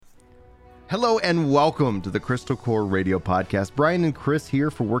Hello and welcome to the Crystal Core Radio Podcast. Brian and Chris here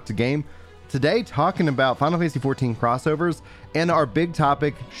for Work to Game. Today, talking about Final Fantasy XIV crossovers and our big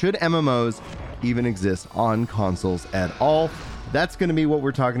topic, should MMOs even exist on consoles at all? That's going to be what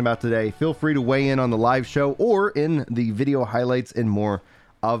we're talking about today. Feel free to weigh in on the live show or in the video highlights and more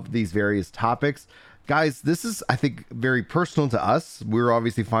of these various topics. Guys, this is, I think, very personal to us. We're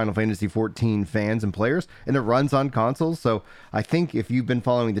obviously Final Fantasy XIV fans and players, and it runs on consoles. So I think if you've been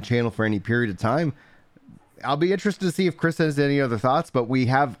following the channel for any period of time, I'll be interested to see if Chris has any other thoughts, but we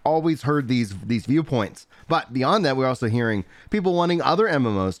have always heard these viewpoints. But beyond that, we're also hearing people wanting other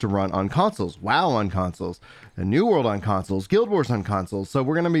MMOs to run on consoles, WoW on consoles, a New World on consoles, Guild Wars on consoles. So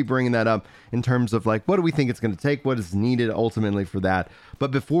we're going to be bringing that up in terms of like, what do we think it's going to take? What is needed ultimately for that?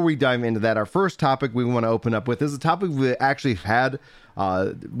 But before we dive into that, our first topic we want to open up with is a topic we actually had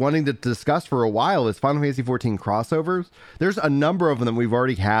wanting to discuss for a while is Final Fantasy XIV crossovers. There's a number of them we've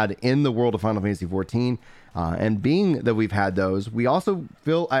already had in the world of Final Fantasy XIV. And being that we've had those, we also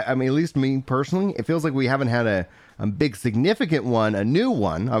feel, I mean, at least me personally, it feels like we haven't had a big significant one, a new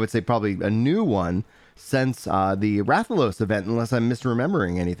one. I would say probably a new one since the Rathalos event, unless I'm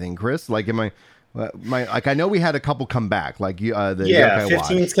misremembering anything. Chris, like, am I, like, I know we had a couple come back, like the yeah, Yokai 15's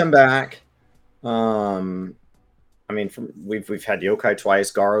Watch. come back. I mean, we've had Yokai twice.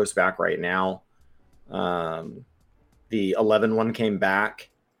 Garo's back right now. The 11 one came back.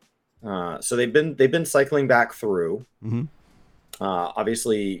 So they've been cycling back through. Mm-hmm.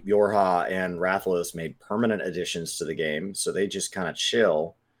 Obviously, Yorha and Rathalos made permanent additions to the game, so they just kind of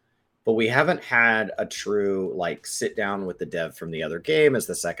chill. But we haven't had a true like sit down with the dev from the other game as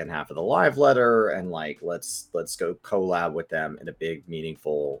the second half of the live letter and like let's go collab with them in a big,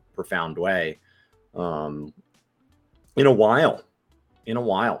 meaningful, profound way. In a while.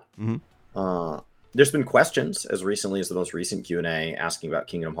 Mm-hmm. There's been questions as recently as the most recent Q&A asking about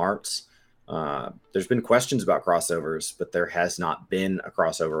Kingdom Hearts. There's been questions about crossovers, but there has not been a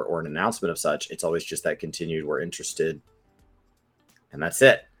crossover or an announcement of such. It's always just that continued, we're interested, and that's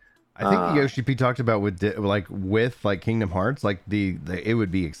it. I think Yoshi P talked about with Kingdom Hearts, like the it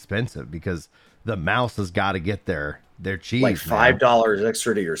would be expensive because the mouse has got to get their cheese. Like $5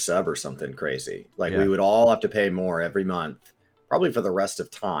 extra to your sub or something crazy. Like we would all have to pay more every month, probably for the rest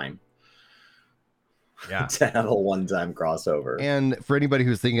of time. Yeah, to have a one-time crossover. And for anybody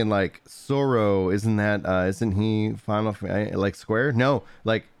who's thinking like Soro, isn't he Final like Square? No,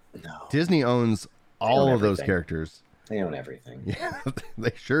 like no. Disney owns all of those characters. They own everything. Yeah,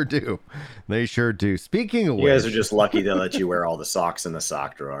 they sure do. They sure do. Speaking of you which, guys are just lucky they let you wear all the socks in the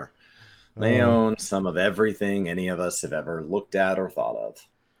sock drawer. They own some of everything any of us have ever looked at or thought of.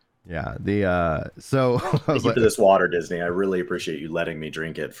 Yeah, so I was Thank you for this water, Disney. I really appreciate you letting me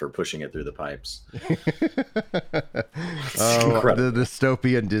drink it for pushing it through the pipes. The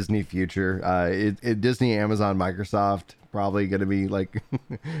dystopian Disney future. Disney, Amazon, Microsoft, probably going to be like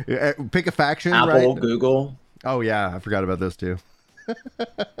pick a faction. Apple, right? Google. Oh yeah, I forgot about those two.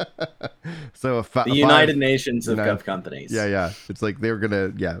 So the United Nations of companies. Yeah. It's like they're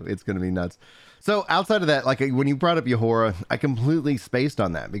gonna. Yeah, it's gonna be nuts. So outside of that, like when you brought up Yahora, I completely spaced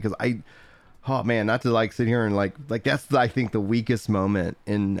on that because oh man, not to like sit here and like that's I think the weakest moment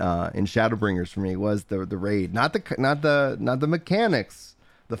in Shadowbringers for me was the raid, not the mechanics.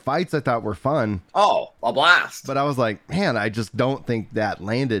 The fights I thought were fun. Oh, a blast! But I was like, man, I just don't think that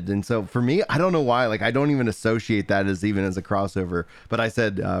landed. And so for me, I don't know why. Like I don't even associate that as even as a crossover. But I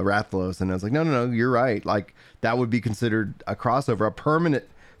said Rathalos, and I was like, no, you're right. Like that would be considered a crossover, a permanent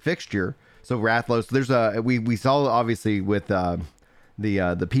fixture. So Rathalos, there's we saw obviously with the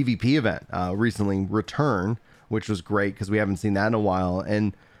PvP event recently return, which was great because we haven't seen that in a while,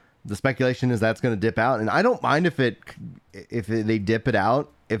 and the speculation is that's going to dip out, and I don't mind if they dip it out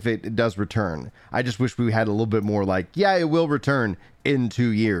if it does return. I just wish we had a little bit more like, yeah, it will return in 2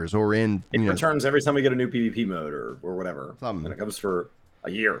 years or in it returns every time we get a new PvP mode or whatever. Something. And it comes for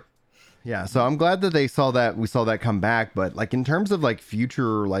a year. Yeah, so I'm glad that we saw that come back, but like in terms of like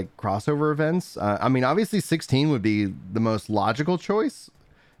future like crossover events, I mean obviously 16 would be the most logical choice.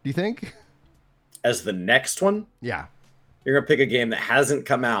 Do you think? As the next one? Yeah. You're gonna pick a game that hasn't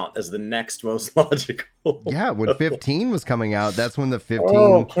come out as the next most logical. Yeah, when 15 was coming out, that's when the 15.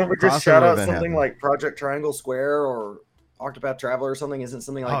 Oh, can't we just shout out something happened. like Project Triangle Square or Octopath Traveler or something? Isn't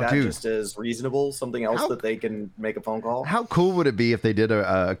something like that just as reasonable? Something else that they can make a phone call? How cool would it be if they did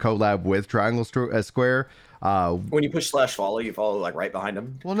a collab with Triangle Square? When you push /follow, you follow like right behind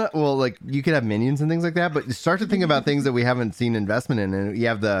them. Well, like you could have minions and things like that, but you start to think about things that we haven't seen investment in, and you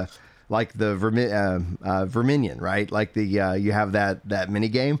have the Verminion, right? Like you have that mini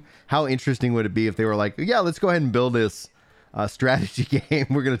game. How interesting would it be if they were like, yeah, let's go ahead and build this strategy game,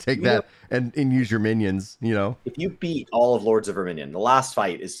 we're gonna take that and use your minions. If you beat all of Lords of Verminion, the last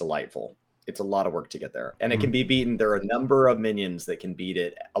fight is delightful. It's a lot of work to get there, and it can be beaten. There are a number of minions that can beat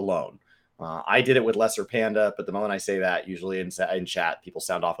it alone. I did it with Lesser Panda, but the moment I say that, usually in chat, people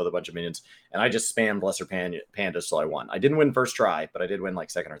sound off with a bunch of minions, and I just spammed Lesser Panda till I won. I didn't win first try, but I did win like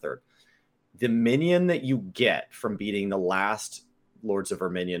second or third. The minion that you get from beating the last Lords of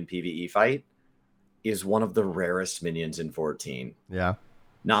Verminion PvE fight is one of the rarest minions in 14. Yeah.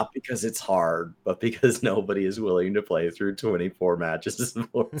 Not because it's hard, but because nobody is willing to play through 24 matches as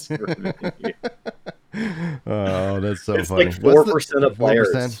Lords of Verminion. Oh, that's so it's funny. Like 4% of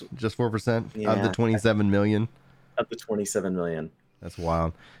players. Just 4% of the 27 million. Of the 27 million. That's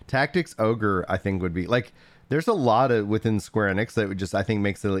wild. Tactics Ogre, I think, would be like, there's a lot of within Square Enix that would just, I think,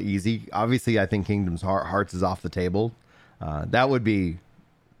 makes it easy. Obviously, I think Kingdom's Hearts is off the table. That'd be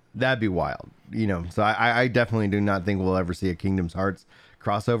wild. So I definitely do not think we'll ever see a Kingdom's Hearts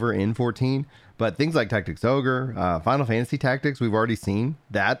crossover in 14. But things like Tactics Ogre, Final Fantasy Tactics, we've already seen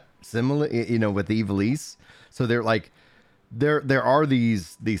that similar, with the Ivalice. So they're like, there are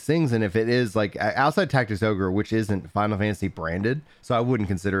these things, and if it is like outside Tactics Ogre, which isn't Final Fantasy branded, so I wouldn't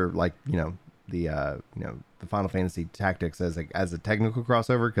consider like the Final Fantasy Tactics as a technical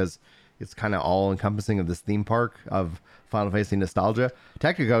crossover, because it's kind of all encompassing of this theme park of Final Fantasy nostalgia.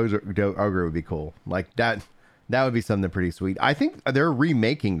 Tactics Ogre would be cool. Like that would be something pretty sweet. I think they're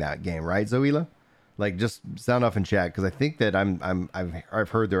remaking that game, right, Zoila? Like, just sound off in chat, because I think that I've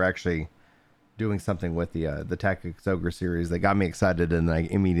heard they're actually doing something with the Tactics Ogre series that got me excited, and I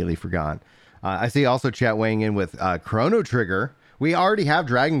immediately forgot. I see also chat weighing in with Chrono Trigger. We already have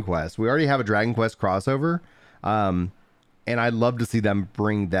Dragon Quest. We already have a Dragon Quest crossover. And I'd love to see them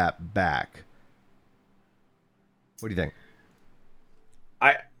bring that back. What do you think?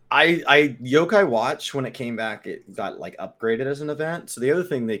 I Yokai Watch, when it came back, it got like upgraded as an event. So the other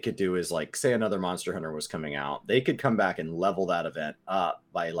thing they could do is, like, say another Monster Hunter was coming out, they could come back and level that event up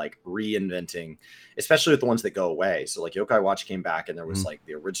by like reinventing, especially with the ones that go away. So like Yokai Watch came back and there was like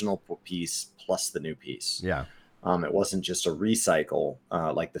the original piece plus the new piece. Yeah. It wasn't just a recycle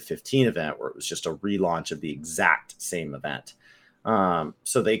like the 15 event, where it was just a relaunch of the exact same event.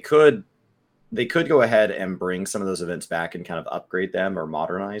 So they could go ahead and bring some of those events back and kind of upgrade them or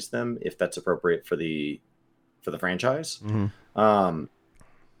modernize them if that's appropriate for the franchise.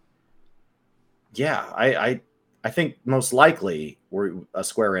 Yeah, I think most likely a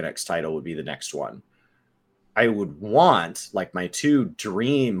Square Enix title would be the next one. I would want, like, my two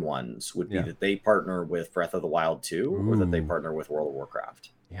dream ones would be that they partner with Breath of the Wild 2 or that they partner with World of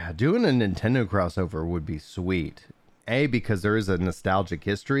Warcraft. Yeah, doing a Nintendo crossover would be sweet. Because there is a nostalgic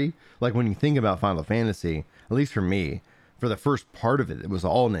history. Like, when you think about Final Fantasy, at least for me, for the first part of it, it was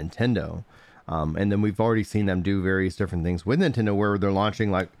all Nintendo. And then we've already seen them do various different things with Nintendo, where they're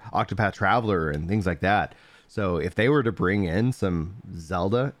launching like Octopath Traveler and things like that. So if they were to bring in some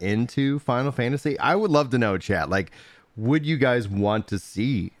Zelda into Final Fantasy, I would love to know, chat. Like, would you guys want to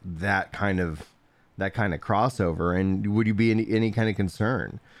see that kind of crossover? And would you be any kind of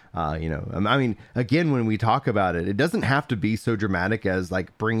concern? I mean, again, when we talk about it, it doesn't have to be so dramatic as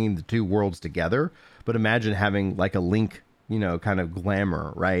like bringing the two worlds together. But imagine having like a Link, kind of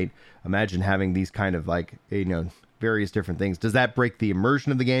glamour, right? Imagine having these kind of like, various different things. Does that break the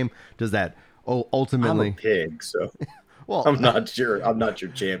immersion of the game? Does that ultimately? I'm a pig, so well, I'm not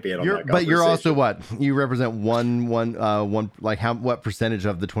your champion on that. But you're also what? You represent one like what percentage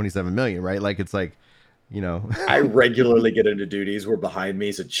of the 27 million, right? Like, it's like, I regularly get into duties where behind me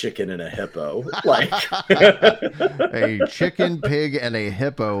is a chicken and a hippo, like a chicken, pig, and a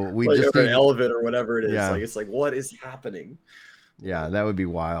hippo. We like just an elephant or whatever it is. Yeah. Like, it's like, what is happening? Yeah, that would be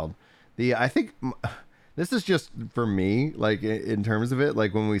wild. I think this is just for me, like, in terms of it,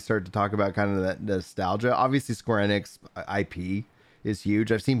 like when we start to talk about kind of that nostalgia. Obviously, Square Enix IP is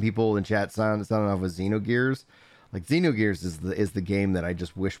huge. I've seen people in chat sounding off with Xenogears. Like, Xenogears is the game that I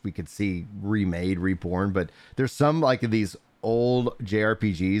just wish we could see remade, reborn. But there's some like these old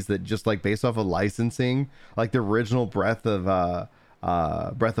JRPGs that just like based off of licensing, like the original Breath of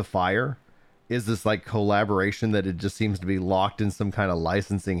Fire is this like collaboration that it just seems to be locked in some kind of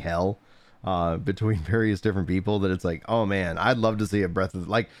licensing hell between various different people, that it's like, oh man, I'd love to see a Breath of,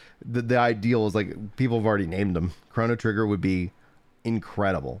 like, the ideal is like people have already named them. Chrono Trigger would be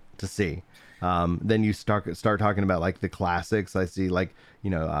incredible to see. Then you start talking about like the classics. I see like,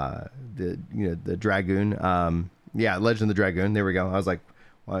 the Dragoon. Legend of the Dragoon. There we go. I was like,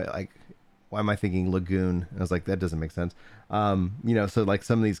 why am I thinking Lagoon? I was like, that doesn't make sense. So like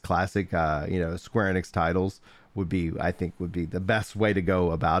some of these classic, Square Enix titles I think would be the best way to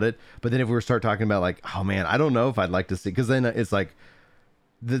go about it. But then if we were start talking about like, oh man, I don't know if I'd like to see, because then it's like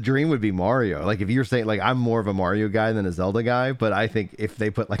the dream would be Mario. Like if you're saying like I'm more of a Mario guy than a Zelda guy, but I think if they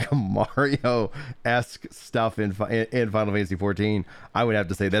put like a Mario-esque stuff in Final Fantasy 14, I would have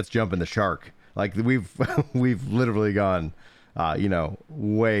to say that's jumping the shark. Like we've literally gone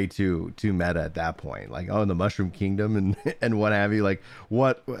way too meta at that point. Like, oh, the Mushroom Kingdom and what have you. Like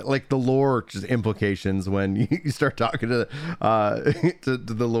what, like the lore just implications when you start talking to to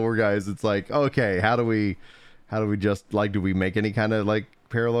the lore guys. It's like, okay, how do we just like, do we make any kind of like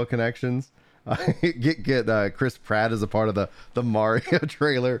parallel connections? Get Chris Pratt as a part of the Mario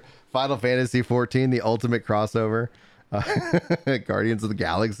trailer. Final Fantasy 14, the ultimate crossover. Guardians of the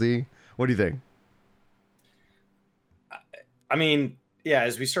Galaxy. What do you think? I mean, yeah,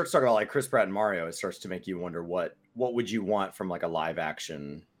 as we start to talk about like Chris Pratt and Mario, it starts to make you wonder what would you want from like a live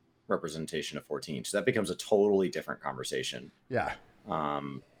action representation of 14. So that becomes a totally different conversation. Yeah.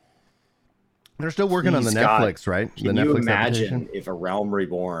 They're still working on the Netflix, right? Can you imagine if A Realm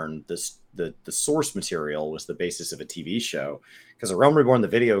Reborn, the source material was the basis of a TV show? Because A Realm Reborn, the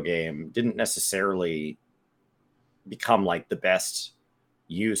video game, didn't necessarily become like the best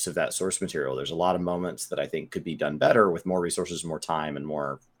use of that source material. There's a lot of moments that I think could be done better with more resources, more time, and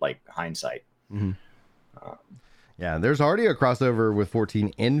more like hindsight. Mm-hmm. Yeah, there's already a crossover with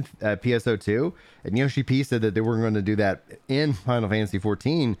 14 in PSO2, and Yoshi P said that they were going to do that in Final Fantasy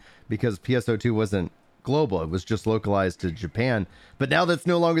 14 because PSO2 wasn't global; it was just localized to Japan. But now that's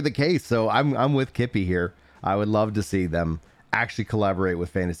no longer the case. So I'm with Kippy here. I would love to see them actually collaborate with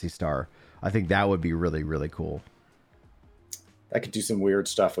Phantasy Star. I think that would be really, really cool. That could do some weird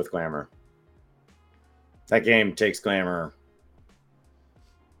stuff with glamour. That game takes glamour.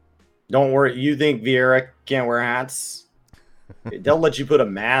 Don't worry. You think Vieira can't wear hats? They'll let you put a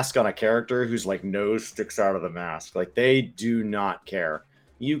mask on a character whose like nose sticks out of the mask. Like they do not care.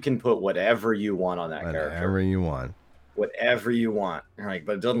 You can put whatever you want on that character. Whatever you want. Whatever you want. Like,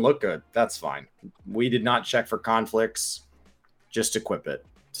 but it doesn't look good. That's fine. We did not check for conflicts. Just equip it.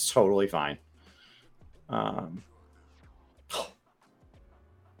 It's totally fine. I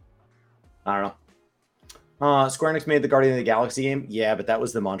don't know. Square Enix made the Guardian of the Galaxy game. Yeah, but that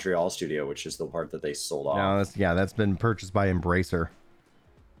was the Montreal studio, which is the part that they sold off. No, that's been purchased by Embracer.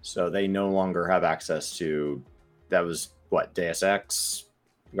 So they no longer have access to. That was what, Deus Ex,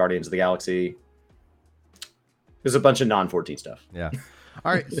 Guardians of the Galaxy. There's a bunch of non-14 stuff. Yeah.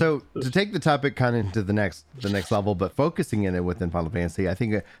 All right. So to take the topic kind of to the next level, but focusing in it within Final Fantasy, I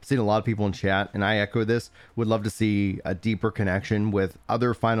think I've seen a lot of people in chat, and I echo this. Would love to see a deeper connection with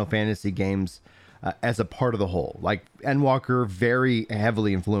other Final Fantasy games. As a part of the whole, like Endwalker, very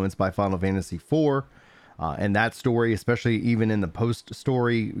heavily influenced by Final Fantasy IV, and that story, especially even in the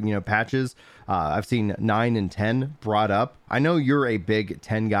post-story, patches. I've seen 9 and 10 brought up. I know you're a big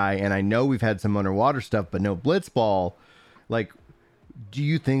 10 guy, and I know we've had some underwater stuff, but no Blitzball. Like, do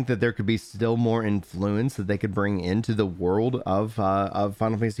you think that there could be still more influence that they could bring into the world of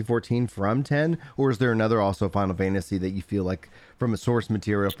Final Fantasy 14 from 10, or is there another also Final Fantasy that you feel like, from a source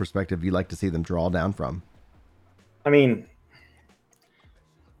material perspective, you'd like to see them draw down from? I mean,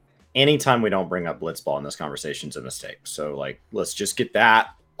 anytime we don't bring up Blitzball in this conversation is a mistake. So, like, let's just get that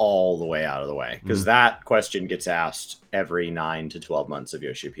all the way out of the way, because that question gets asked every 9 to 12 months of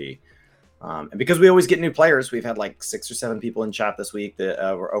Yoshi P. And because we always get new players, we've had like 6 or 7 people in chat this week that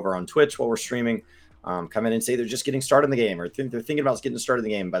were over on Twitch while we're streaming, come in and say they're just getting started in the game, or they're thinking about getting started in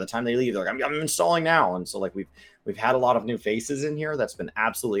the game. By the time they leave, they're like, I'm installing now. And so like we've had a lot of new faces in here. That's been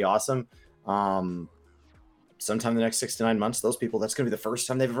absolutely awesome. Sometime in the next 6 to 9 months, those people, that's going to be the first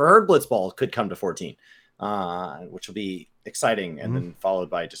time they've ever heard Blitzball could come to 14, which will be exciting, and then followed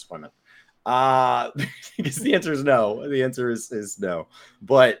by disappointment. Because the answer is no. The answer is no.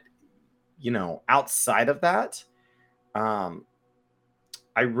 But outside of that,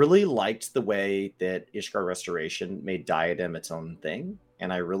 I really liked the way that Ishgard Restoration made Diadem its own thing.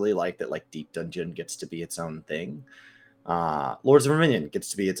 And I really like that like Deep Dungeon gets to be its own thing. Lords of Verminion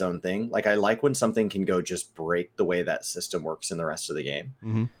gets to be its own thing. Like I like when something can go just break the way that system works in the rest of the game.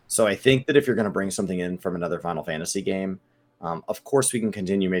 Mm-hmm. So I think that if you're going to bring something in from another Final Fantasy game, of course we can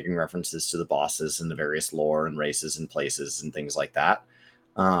continue making references to the bosses and the various lore and races and places and things like that.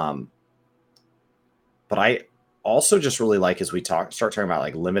 But I also just really like, as we start talking about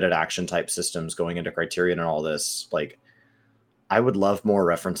like limited action type systems going into Criterion and all this, like I would love more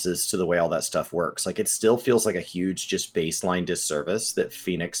references to the way all that stuff works. Like it still feels like a huge just baseline disservice that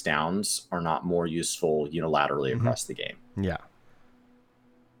Phoenix Downs are not more useful unilaterally across the game. Yeah.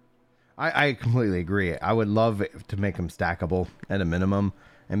 I completely agree. I would love to make them stackable at a minimum.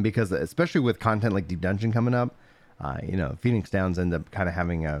 And because especially with content like Deep Dungeon coming up, Phoenix Downs end up kind of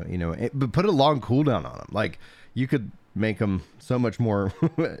having but put a long cooldown on them. Like you could make them so much more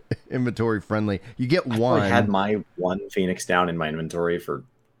inventory friendly. You get one. I had my one Phoenix Down in my inventory for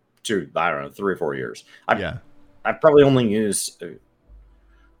 3 or 4 years. I've probably only used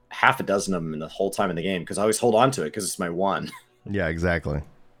half a dozen of them in the whole time in the game because I always hold on to it because it's my one. Yeah, exactly.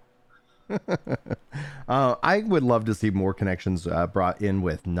 I would love to see more connections brought in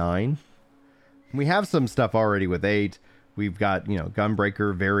with 9. We have some stuff already with 8. We've got,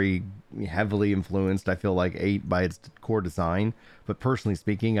 Gunbreaker, very heavily influenced, I feel like 8 by its core design. But personally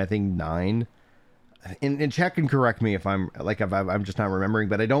speaking, I think 9, and check and correct me if I'm just not remembering,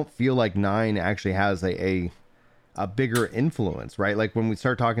 but I don't feel like 9 actually has a bigger influence, right? Like when we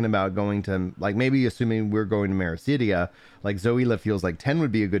start talking about going to, like, maybe assuming we're going to Meracidia, like Zoila feels like 10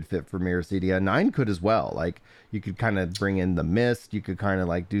 would be a good fit for Meracidia. 9 could as well. Like you could kind of bring in the mist. You could kind of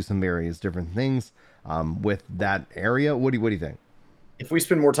like do some various different things with that area. What do you think? If we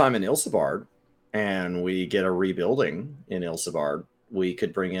spend more time in Ilsabard and we get a rebuilding in Ilsabard, we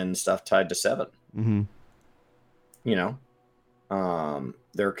could bring in stuff tied to 7. Mm-hmm.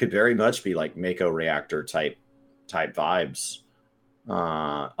 There could very much be like Mako reactor type vibes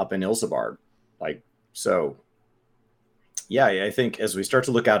up in Ilsabard. Like, so yeah, I think as we start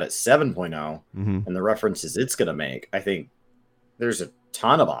to look out at 7.0 and the references it's going to make, I think there's a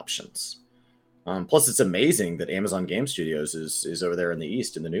ton of options. Plus it's amazing that Amazon Game Studios is over there in the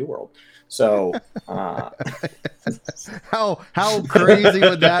East in the New World. So how crazy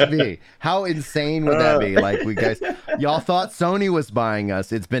would that be? How insane would that be? Like y'all thought Sony was buying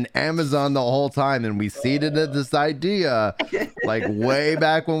us. It's been Amazon the whole time, and we seeded this idea like way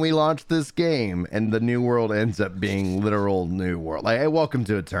back when we launched this game, and the New World ends up being literal New World. Like, hey, welcome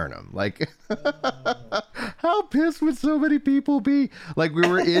to Eternum. Like how pissed would so many people be? Like we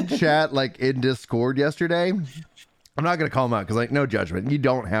were in chat, like in Discord yesterday. I'm not going to call them out because, like, no judgment. You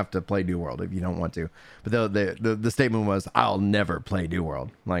don't have to play New World if you don't want to. But the statement was, "I'll never play New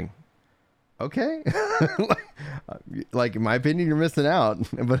World." Like, okay, like in my opinion, you're missing out.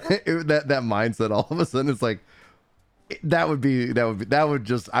 But that mindset, all of a sudden, it's like I would be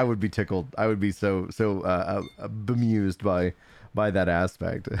tickled. I would be so bemused by that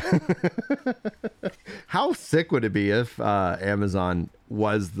aspect. How sick would it be if Amazon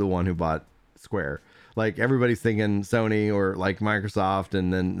was the one who bought Square? Like everybody's thinking Sony or like Microsoft,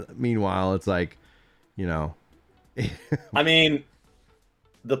 and then meanwhile it's like, I mean,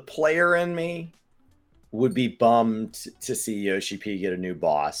 the player in me would be bummed to see Yoshi P get a new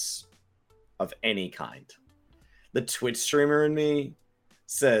boss of any kind. The Twitch streamer in me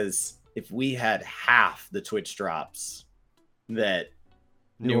says if we had half the Twitch drops that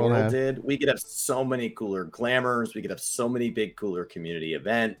New World did, we could have so many cooler glamours. We could have so many big cooler community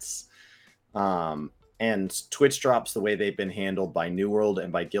events. And Twitch drops, the way they've been handled by New World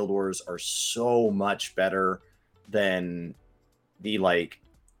and by Guild Wars, are so much better than the like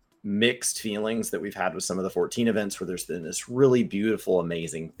mixed feelings that we've had with some of the 14 events where there's been this really beautiful,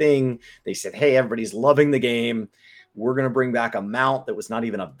 amazing thing. They said, hey, everybody's loving the game. We're going to bring back a mount that was not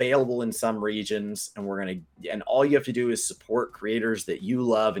even available in some regions. And all you have to do is support creators that you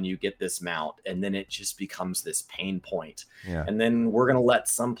love and you get this mount. And then it just becomes this pain point. Yeah. And then we're going to let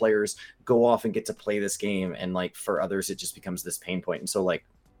some players go off and get to play this game. And like for others, it just becomes this pain point. And so like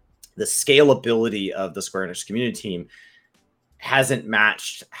the scalability of the Square Enix community team hasn't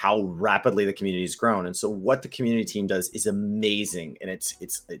matched how rapidly the community's grown. And so what the community team does is amazing. And it's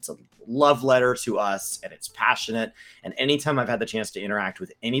a love letter to us, and it's passionate. And anytime I've had the chance to interact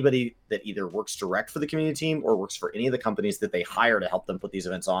with anybody that either works direct for the community team or works for any of the companies that they hire to help them put these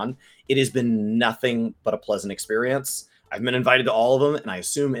events on, it has been nothing but a pleasant experience. I've been invited to all of them, and I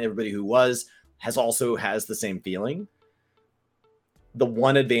assume everybody who has the same feeling. The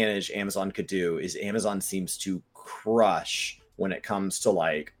one advantage Amazon could do is Amazon seems to crush when it comes to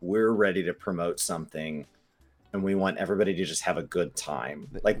like, we're ready to promote something and we want everybody to just have a good time.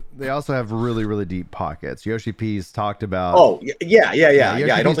 Like they also have really, really deep pockets. Yoshi P's talked about. Oh yeah.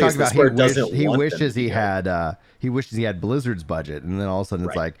 I don't think it's about he wishes he had Blizzard's budget, and then all of a sudden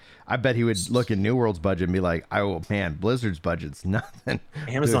it's like, I bet he would look at New World's budget and be like, oh man, Blizzard's budget's nothing.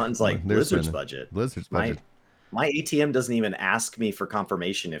 Amazon's like Blizzard's budget. My ATM doesn't even ask me for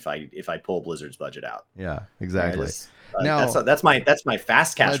confirmation if I pull Blizzard's budget out. Yeah, exactly. Now that's my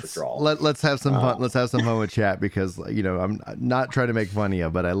fast cash withdrawal. Let's have some fun. Let's have some fun with chat, because I'm not trying to make fun of you,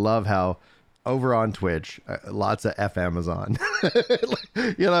 but I love how over on Twitch, lots of F Amazon.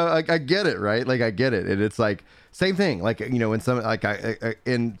 I get it, right? Like I get it, and it's like same thing. Like in some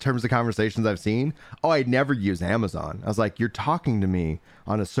in terms of conversations I've seen, I'd never use Amazon. I was like, you're talking to me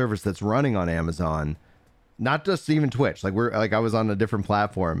on a service that's running on Amazon. not just even Twitch. Like I was on a different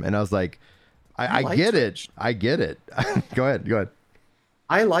platform, and I was like, I like get Twitch. it. I get it. Go ahead.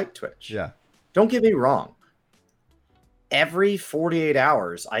 I like Twitch. Yeah. Don't get me wrong. Every 48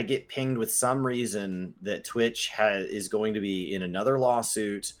 hours, I get pinged with some reason that Twitch is going to be in another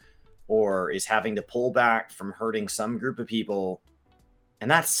lawsuit or is having to pull back from hurting some group of people. And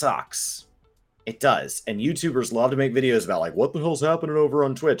that sucks. It does. And YouTubers love to make videos about like, what the hell's happening over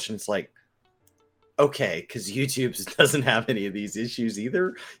on Twitch? And it's like, okay, because YouTube doesn't have any of these issues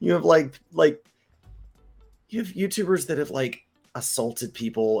either. You have you have YouTubers that have like assaulted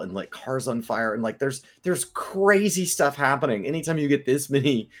people and like cars on fire, and like there's crazy stuff happening anytime you get this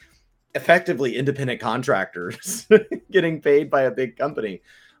many effectively independent contractors getting paid by a big company.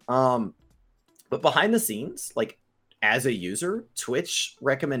 But behind the scenes, like as a user, Twitch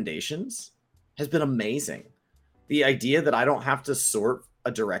recommendations has been amazing. The idea that I don't have to sort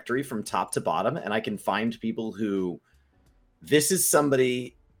a directory from top to bottom and I can find people who, this is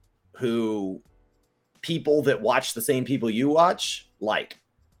somebody who people that watch the same people you watch, like,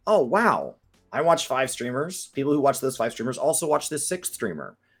 oh, wow, I watch 5 streamers. People who watch those 5 streamers also watch this 6th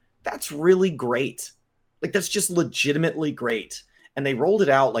streamer. That's really great. Like, that's just legitimately great. And they rolled it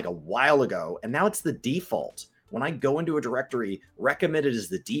out like a while ago, and now it's the default. When I go into a directory, recommended is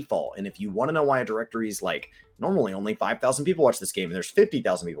the default. And if you want to know why a directory is like, normally only 5,000 people watch this game and there's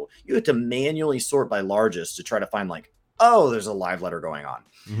 50,000 people, you have to manually sort by largest to try to find like, oh, there's a live letter going on.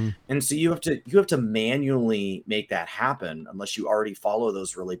 Mm-hmm. And so you have to manually make that happen unless you already follow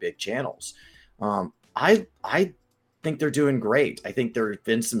those really big channels. I think they're doing great. I think there have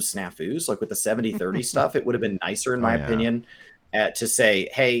been some snafus, like with the 70-30 stuff. It would have been nicer, in my opinion, to say,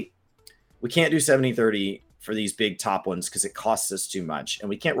 hey, we can't do 70-30 for these big top ones because it costs us too much. And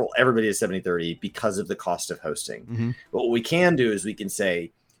we can't roll everybody to 70-30 because of the cost of hosting. Mm-hmm. But what we can do is we can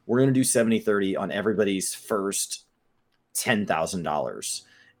say, we're going to do 70-30 on everybody's first $10,000.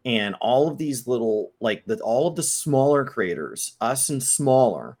 And all of these little, like all of the smaller creators, us and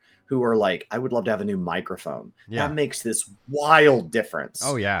smaller, who are like, I would love to have a new microphone. Yeah. That makes this wild difference.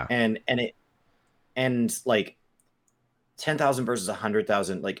 Oh yeah. And like 10,000 versus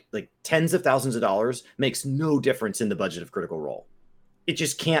 100,000, like tens of thousands of dollars makes no difference in the budget of Critical Role. It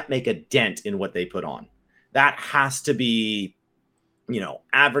just can't make a dent in what they put on. That has to be,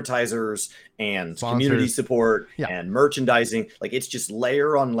 advertisers and sponsors, community support, and merchandising. Like, it's just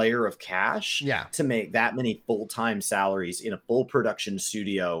layer on layer of cash to make that many full-time salaries in a full production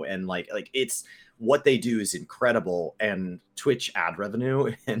studio. And like it's, what they do is incredible, and Twitch ad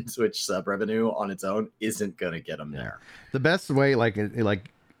revenue and Twitch sub revenue on its own isn't going to get them there. The best way,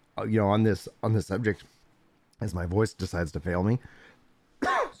 on this subject, as my voice decides to fail me,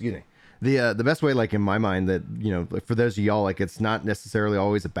 excuse me. The best way, like in my mind, that, for those of y'all, like it's not necessarily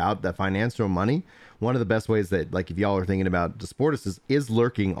always about the financial money. One of the best ways that, like, if y'all are thinking about to support us is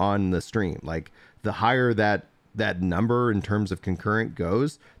lurking on the stream. Like, the higher that number in terms of concurrent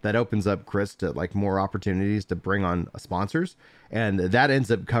goes, that opens up Chris to like more opportunities to bring on sponsors, and that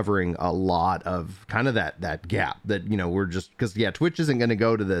ends up covering a lot of kind of that gap that we're just, because Twitch isn't going to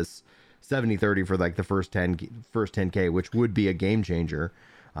go to this 70-30 for like the first 10K, which would be a game changer.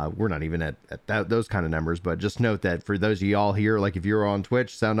 We're not even at those kind of numbers, but just note that for those of y'all here, like if you're on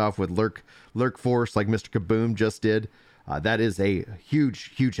Twitch, sound off with Lurk Force like Mr. Kaboom just did. That is a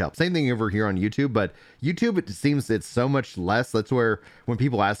huge help. Same thing over here on YouTube, but YouTube, it seems it's so much less. That's where, when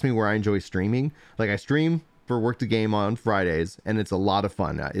people ask me where I enjoy streaming, like I stream for Work the Game on Fridays, and it's a lot of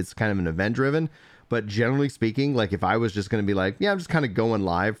fun. It's kind of an event driven, but generally speaking, like if I was just going to be like, I'm just kind of going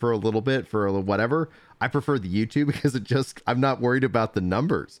live for a little bit for whatever, I prefer the YouTube because I'm not worried about the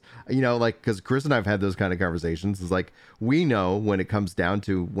numbers, because Chris and I've had those kind of conversations. It's like, we know when it comes down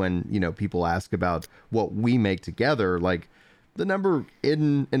to when, people ask about what we make together, like the number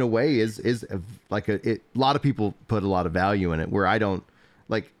in a way is like a lot of people put a lot of value in it, where I don't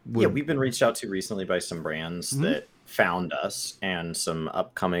like. We've been reached out to recently by some brands that found us, and some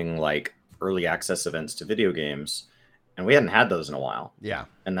upcoming like early access events to video games. And we hadn't had those in a while. Yeah.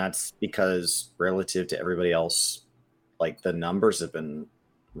 And that's because relative to everybody else, like the numbers have been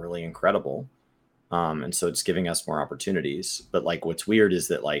really incredible. And so it's giving us more opportunities. But like, what's weird is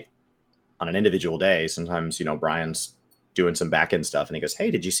that like on an individual day, sometimes, Brian's doing some back end stuff and he goes, hey,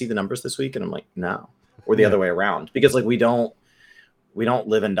 did you see the numbers this week? And I'm like, no. Or the other way around, because like we don't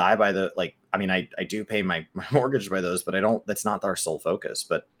live and die by the, like, I mean, I do pay my mortgage by those, but that's not our sole focus,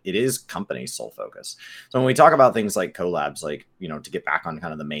 but it is company's sole focus. So when we talk about things like collabs, like, to get back on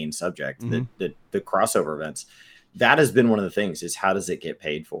kind of the main subject, the crossover events, that has been one of the things, is how does it get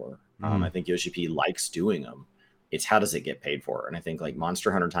paid for? I think Yoshi P likes doing them. It's how does it get paid for? And I think like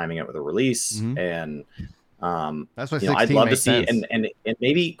Monster Hunter timing it with a release and That's why I'd love to makes see, sense. and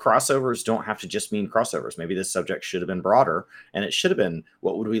maybe crossovers don't have to just mean crossovers. Maybe this subject should have been broader, and it should have been,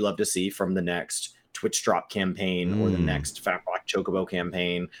 what would we love to see from the next Twitch drop campaign, or the next Fat Black Chocobo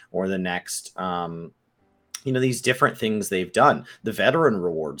campaign, or the next, these different things they've done. The veteran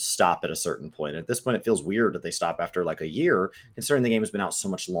rewards stop at a certain point. At this point, it feels weird that they stop after like a year, considering the game has been out so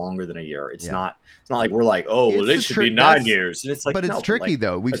much longer than a year. It's not like we're like, oh, well, it should be 9 years. And it's like, but it's tricky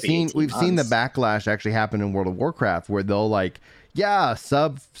though. We've seen the backlash actually happen in World of Warcraft, where they'll like,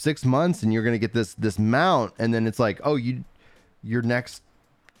 sub 6 months and you're gonna get this mount, and then it's like, oh, your next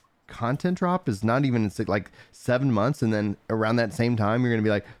content drop is not even like 7 months, and then around that same time you're gonna be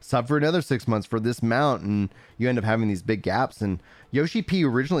like, sub for another 6 months for this mount, and you end up having these big gaps. And Yoshi P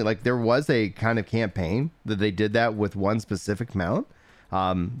originally, like, there was a kind of campaign that they did that with one specific mount,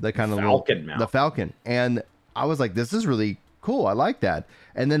 the kind of Falcon mount, the Falcon, and I was like, this is really cool, I like that.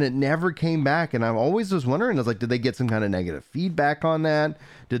 And then it never came back, and I always was wondering, I was like, did they get some kind of negative feedback on that?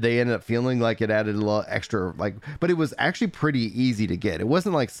 Did they end up feeling like it added a little extra, like, but it was actually pretty easy to get. It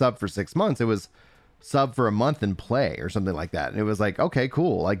wasn't like sub for 6 months, it was sub for a month and play or something like that. And it was like, okay,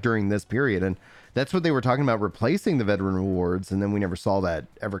 cool, like during this period. And that's what they were talking about, replacing the veteran rewards, and then we never saw that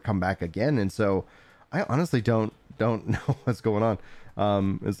ever come back again. And so I honestly don't know what's going on.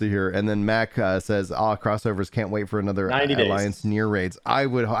 Let's see here. And then Mac says, crossovers, can't wait for another Alliance near raids. I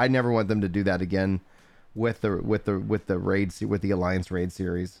never want them to do that again with the raids, with the Alliance raid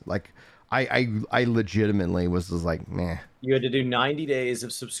series. Like, I legitimately was like, meh. You had to do 90 days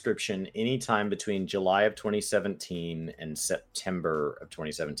of subscription anytime between July of 2017 and September of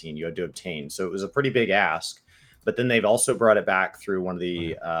 2017. You had to obtain. So it was a pretty big ask. But then they've also brought it back through one of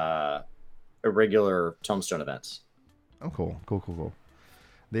the irregular Tombstone events. Oh, cool.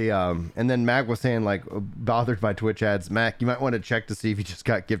 And then Mac was saying, like, bothered by Twitch ads. Mac, you might want to check to see if you just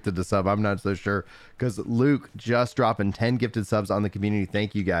got gifted the sub. I'm not so sure, because Luke just dropping 10 gifted subs on the community.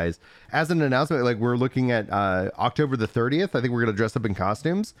 Thank you guys. As an announcement, like, we're looking at October the 30th. I think we're going to dress up in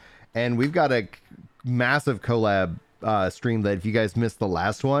costumes, and we've got a massive collab stream that if you guys missed the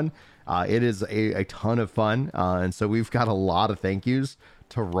last one, it is a ton of fun. And so we've got a lot of thank yous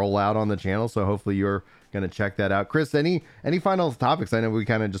to roll out on the channel. So hopefully you're going to check that out. Chris, any final topics? I know we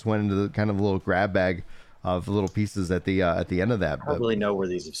kind of just went into the kind of a little grab bag of little pieces at the end of that. I don't really know where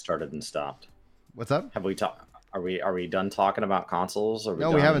these have started and stopped. What's up? Have we talked? Are we done talking about consoles?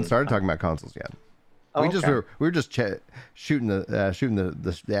 No, we haven't started talking about consoles yet. Oh, we were just shooting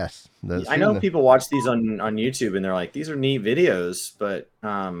the yes. I know people watch these on YouTube and they're like, these are neat videos, but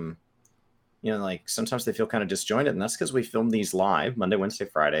like sometimes they feel kind of disjointed, and that's because we film these live Monday, Wednesday,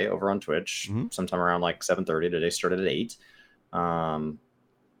 Friday over on Twitch, sometime around like 7:30. Today started at 8.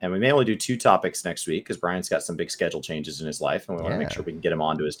 And we may only do 2 topics next week because Brian's got some big schedule changes in his life, and we want to make sure we can get him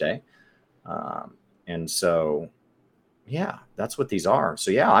onto his day. And so, that's what these are.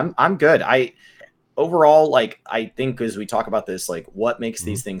 So I'm good. Overall, like, I think as we talk about this, like, what makes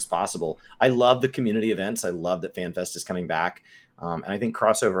these things possible? I love the community events. I love that FanFest is coming back. And I think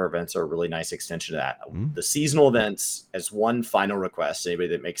crossover events are a really nice extension to that. The seasonal events, as one final request, anybody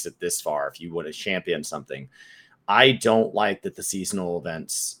that makes it this far, if you want to champion something, I don't like that the seasonal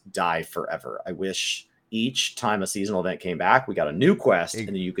events die forever. I wish each time a seasonal event came back, we got a new quest, and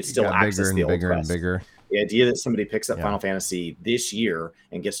then you could still access the old quest. Bigger. The idea that somebody picks up Final Fantasy this year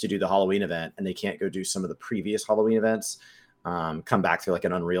and gets to do the Halloween event, and they can't go do some of the previous Halloween events, come back through like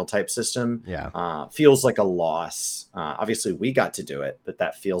an Unreal type system, feels like a loss. Obviously we got to do it, but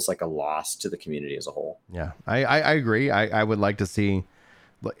that feels like a loss to the community as a whole. I agree. I would like to see,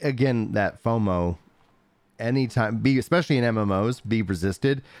 again, that FOMO anytime, especially in MMOs, be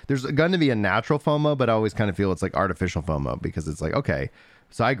resisted. There's going to be a natural FOMO, but I always kind of feel it's like artificial FOMO, because it's like, okay,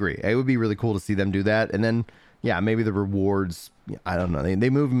 so I agree, it would be really cool to see them do that. And then maybe the rewards, I don't know, they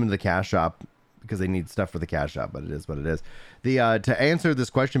move them into the cash shop because they need stuff for the cash shop, but it is what it is. To answer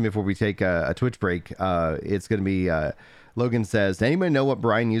this question before we take a Twitch break, it's going to be Logan says, does anybody know what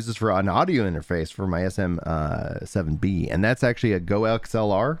Brian uses for an audio interface for my SM7B? And that's actually a Go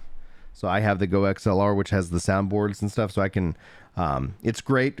XLR. So I have the Go XLR, which has the soundboards and stuff, so I can it's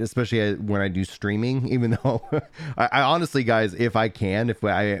great, especially when I do streaming, even though I honestly, guys, if I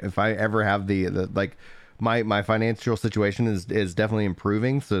ever have the like, my financial situation is definitely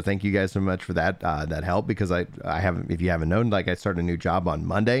improving. So thank you guys so much for that help, because I haven't, if you haven't known, like, I started a new job on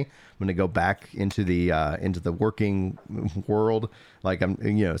Monday. I'm going to go back into the working world. Like,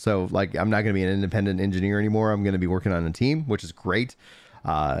 so like, I'm not going to be an independent engineer anymore. I'm going to be working on a team, which is great.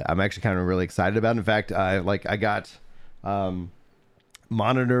 I'm actually kind of really excited about it. In fact, I got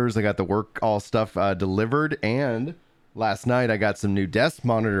monitors, I got the work all stuff delivered, and last night I got some new desk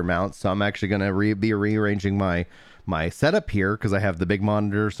monitor mounts, so I'm actually going to be rearranging my setup here because I have the big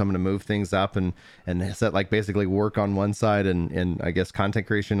monitor, so I'm going to move things up and set like basically work on one side and I guess content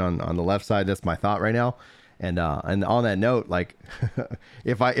creation on the left side. That's my thought right now. And on that note, like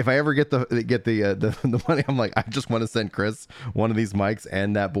if I ever get the money, I'm like, I just want to send Chris one of these mics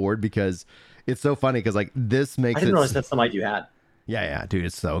and that board because it's so funny because like this makes I didn't realize that's the mic you had. Yeah, dude,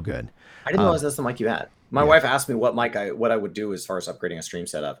 it's so good. I didn't realize that's the mic you had. My wife asked me what I would do as far as upgrading a stream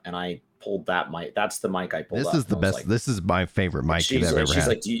setup, and I pulled that mic. That's the mic I pulled. This is the best. Like, this is my favorite mic I've ever had. She's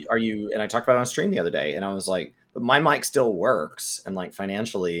like, are you? And I talked about it on stream the other day, and I was like, but my mic still works, and like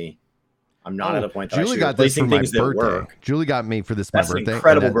financially, I'm not at a point that Julie I should got this for my birthday. Work. Julie got me for this my birthday. That's an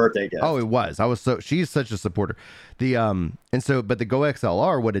incredible birthday gift. Oh, it was. She's such a supporter. But the Go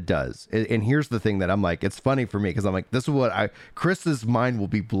XLR, what it does, and here's the thing that I'm like, it's funny for me because I'm like, this is what Chris's mind will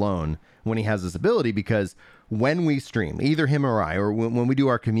be blown when he has this ability because when we stream, either him or I, or when we do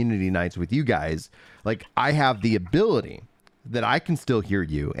our community nights with you guys, like I have the ability that I can still hear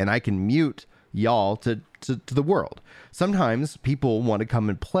you and I can mute y'all to the world. Sometimes people want to come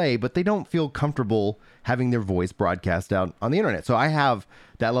and play, but they don't feel comfortable having their voice broadcast out on the internet. So I have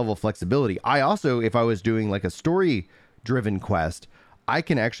that level of flexibility. I also, if I was doing like a story driven quest, I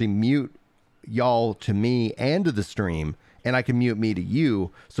can actually mute y'all to me and to the stream, and I can mute me to you.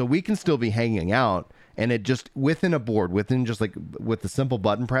 So we can still be hanging out. And it just within a board, within just like with the simple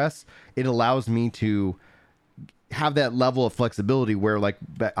button press, it allows me to have that level of flexibility where like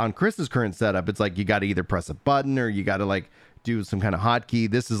on Chris's current setup, it's like you got to either press a button or you got to like do some kind of hotkey.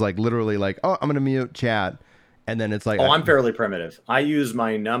 This is like literally like, oh, I'm going to mute chat. And then it's like, I'm fairly primitive. I use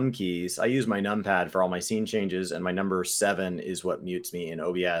my num keys. I use my numpad for all my scene changes. And my number 7 is what mutes me in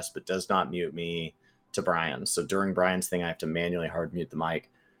OBS, but does not mute me to Brian. So during Brian's thing, I have to manually hard mute the mic.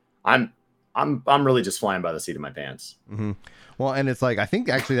 I'm really just flying by the seat of my pants. Mm-hmm. Well, and it's like, I think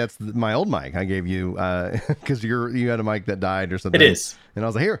actually that's my old mic I gave you because you had a mic that died or something. It is. And I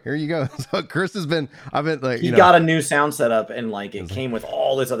was like, here you go. So Chris I've been like, he got a new sound setup and like it came with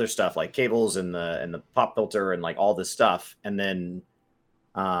all this other stuff like cables and the pop filter and like all this stuff. And then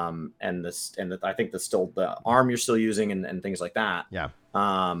I think the arm you're still using and things like that. Yeah.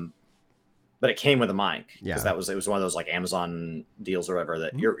 But it came with a mic because it was one of those like Amazon deals or whatever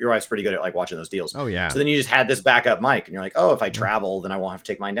that your wife's pretty good at like watching those deals. Oh yeah. So then you just had this backup mic and you're like, oh, if I travel, then I won't have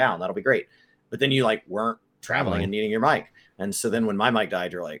to take mine down. That'll be great. But then you like weren't traveling and needing your mic. And so then when my mic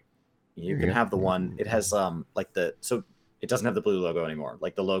died, you're like, you can have the one. It has so it doesn't have the blue logo anymore.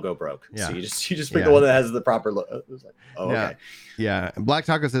 Like the logo broke. Yeah. So you just pick the one that has the proper logo. It was like, oh, okay. Yeah. Black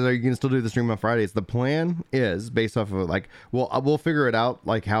Taco says, are you going to still do the stream on Fridays? The plan is based off of like, we'll figure it out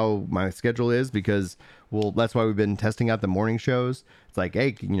like how my schedule is because that's why we've been testing out the morning shows. It's like,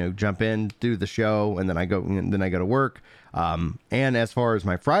 hey, jump in, do the show. And then I go to work. And as far as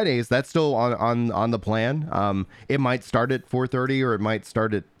my Fridays, that's still on the plan. It might start at 4:30 or it might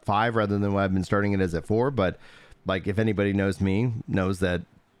start at 5 rather than what I've been starting it as at 4. But like if anybody knows me, knows that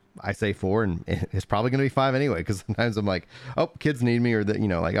I say 4 and it's probably going to be 5 anyway. Because sometimes I'm like, oh, kids need me or that,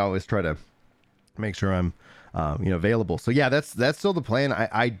 like I always try to make sure I'm, available. So yeah, that's still the plan.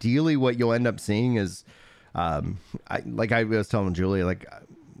 Ideally what you'll end up seeing is, I was telling Julia,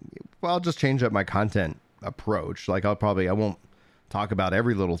 I'll just change up my content approach. Like I won't talk about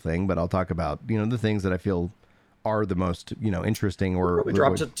every little thing, but I'll talk about, the things that I feel are the most, interesting or we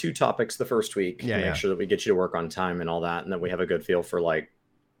drop to 2 topics the first week to make sure that we get you to work on time and all that. And that we have a good feel for like,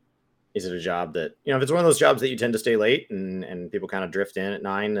 is it a job that, if it's one of those jobs that you tend to stay late and people kind of drift in at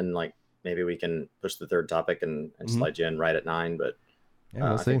 9 and like, maybe we can push the 3rd topic and slide you in right at 9. But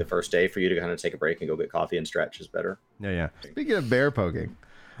I think the first day for you to kind of take a break and go get coffee and stretch is better. Yeah. Speaking of bear poking.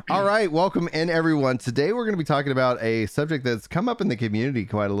 All right. Welcome in, everyone. Today, we're going to be talking about a subject that's come up in the community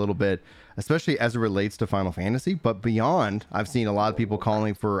quite a little bit, especially as it relates to Final Fantasy. But beyond, I've seen a lot of people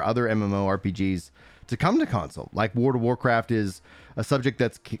calling for other MMORPGs to come to console. Like World of Warcraft is a subject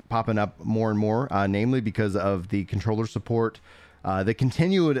that's popping up more and more, namely because of the controller support, the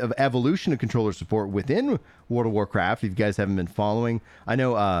continued evolution of controller support within World of Warcraft. If you guys haven't been following, I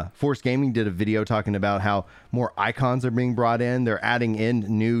know Force Gaming did a video talking about how more icons are being brought in. They're adding in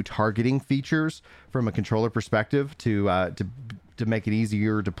new targeting features from a controller perspective to make it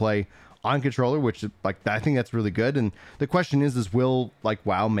easier to play on controller, which I think that's really good. And the question is will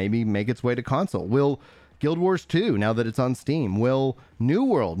WoW maybe make its way to console? Will Guild Wars 2, now that it's on Steam, will New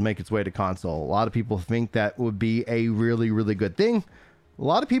World make its way to console? A lot of people think that would be a really, really good thing. A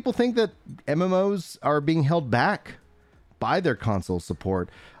lot of people think that MMOs are being held back by their console support.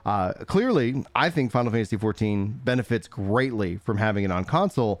 Clearly, I think Final Fantasy XIV benefits greatly from having it on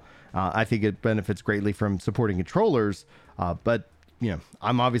console. I think it benefits greatly from supporting controllers, but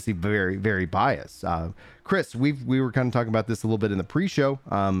I'm obviously very, very biased. Chris, we were kind of talking about this a little bit in the pre-show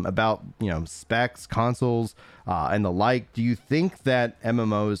about specs, consoles, and the like. Do you think that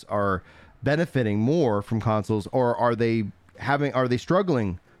MMOs are benefiting more from consoles, or are they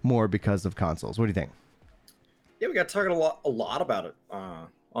struggling more because of consoles? What do you think? Yeah, we got to talk a lot about it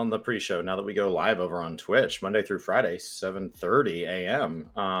on the pre-show. Now that we go live over on Twitch Monday through Friday, 7:30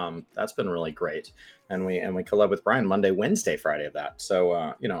 a.m. That's been really great, and we collab with Brian Monday, Wednesday, Friday of that. So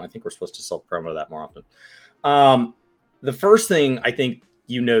I think we're supposed to self-promo that more often. The first thing I think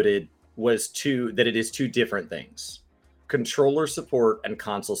you noted was that it is two different things. Controller support and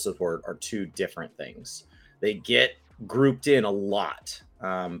console support are two different things. They get grouped in a lot.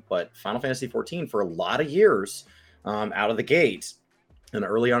 But Final Fantasy XIV, for a lot of years out of the gate and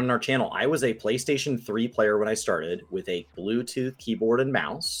early on in our channel, I was a PlayStation 3 player when I started with a Bluetooth keyboard and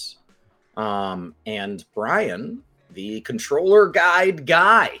mouse. And Brian, the controller guide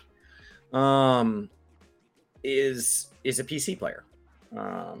guy, is a PC player.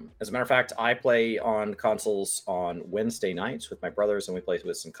 As a matter of fact, I play on consoles on Wednesday nights with my brothers, and we play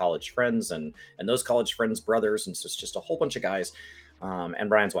with some college friends and those college friends' brothers. And so it's just a whole bunch of guys, and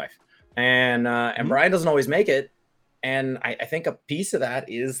Brian's wife. And Brian doesn't always make it. And I think a piece of that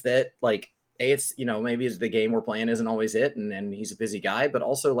is that, like, it's, maybe the game we're playing isn't always it. And he's a busy guy, but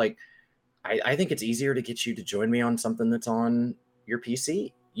also, like, I think it's easier to get you to join me on something that's on your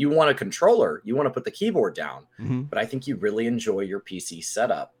PC. You want a controller, you want to put the keyboard down, but I think you really enjoy your PC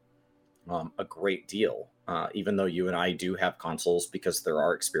setup a great deal, even though you and I do have consoles, because there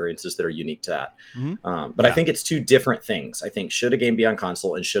are experiences that are unique to that. But I think it's two different things. I think, should a game be on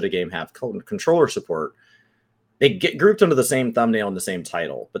console and should a game have controller support? They get grouped under the same thumbnail and the same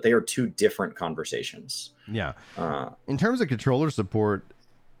title, but they are two different conversations. Yeah. In terms of controller support,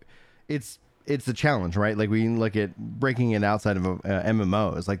 it's a challenge, right? Like, we look at breaking it outside of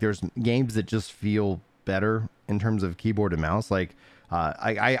MMOs. Like, there's games that just feel better in terms of keyboard and mouse. Like,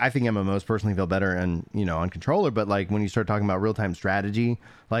 I think MMOs personally feel better on controller, but like, when you start talking about real-time strategy,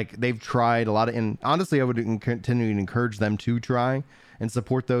 like, they've tried a lot of, and honestly, I would continue to encourage them to try and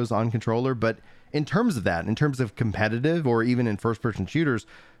support those on controller. But in terms of competitive or even in first-person shooters,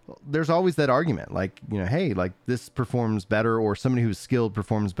 there's always that argument, like, hey, like, this performs better, or somebody who's skilled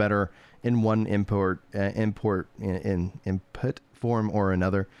performs better in one input form or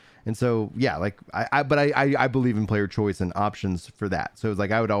another. And so, yeah, like, I believe in player choice and options for that. So it's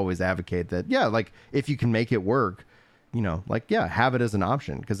like, I would always advocate that, yeah, like, if you can make it work, like, yeah, have it as an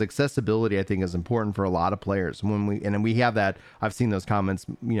option, because accessibility, I think, is important for a lot of players. And we have that. I've seen those comments,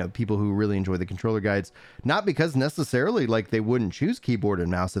 people who really enjoy the controller guides, not because necessarily like they wouldn't choose keyboard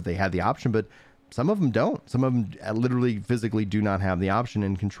and mouse if they had the option, but some of them don't. Some of them literally physically do not have the option,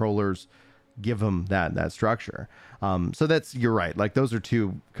 and controllers give them that structure. So you're right. Like, those are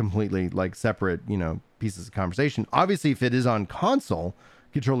two completely, like, separate, pieces of conversation. Obviously, if it is on console,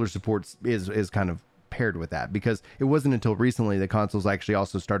 controller support is kind of paired with that, because it wasn't until recently that consoles actually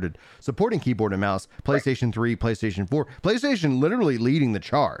also started supporting keyboard and mouse. PlayStation 3, PlayStation 4, PlayStation literally leading the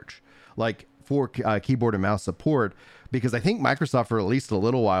charge, like, for keyboard and mouse support, because I think Microsoft, for at least a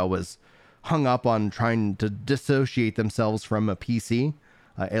little while, was hung up on trying to dissociate themselves from a PC,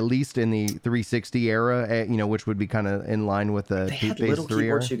 at least in the 360 era, which would be kind of in line with the they had little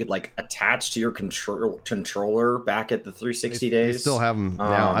keyboards you could, like, attach to your controller back at the 360 days. They still have them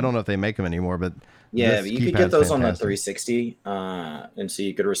now. I don't know if they make them anymore, but yeah, but you could get those on the 360, and so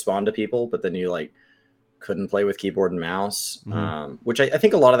you could respond to people, but then you, like, couldn't play with keyboard and mouse, which I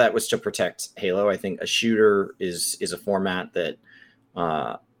think a lot of that was to protect Halo. I think a shooter is a format that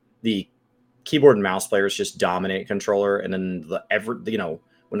the keyboard and mouse players just dominate controller, and then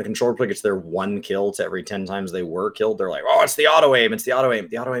when the controller player gets their one kill to every 10 times they were killed, they're like, oh, it's the auto aim, the auto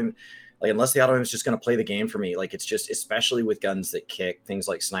aim. Like, unless the auto aim is just going to play the game for me, like, it's just, especially with guns that kick, things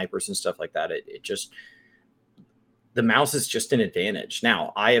like snipers and stuff like that, it just, the mouse is just an advantage.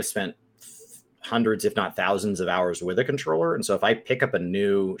 Now, I have spent hundreds, if not thousands, of hours with a controller, and so if I pick up a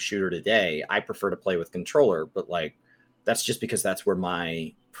new shooter today, I prefer to play with controller, but, like, that's just because that's where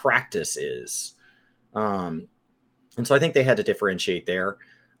my practice is. And so I think they had to differentiate there.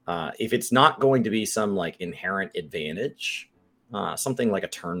 If it's not going to be some, like, inherent advantage, something like a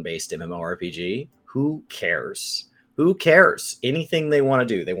turn-based MMORPG, who cares? Who cares? Anything they want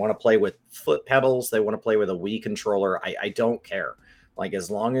to do. They want to play with foot pedals. They want to play with a Wii controller. I don't care. Like,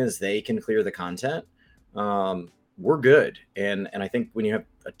 as long as they can clear the content, we're good. And I think when you have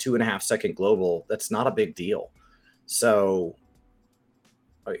a 2.5 second global, that's not a big deal. So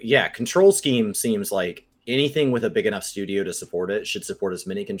yeah, control scheme seems like anything with a big enough studio to support it should support as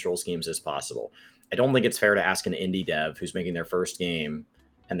many control schemes as possible. I don't think it's fair to ask an indie dev who's making their first game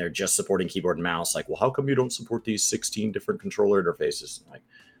and they're just supporting keyboard and mouse, like, well, how come you don't support these 16 different controller interfaces? Like,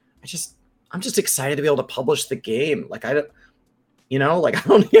 I'm just excited to be able to publish the game. Like, I don't, like, I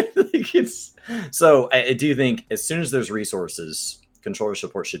don't think it's so. I do think as soon as there's resources, controller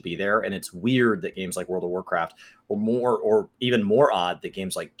support should be there. And it's weird that games like World of Warcraft, or even more odd that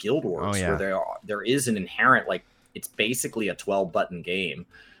games like Guild Wars, where there is an inherent, like, it's basically a 12 button game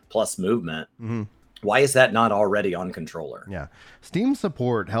plus movement. Mm-hmm. Why is that not already on controller? Yeah. Steam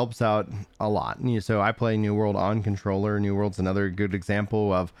support helps out a lot. So I play New World on controller. New World's another good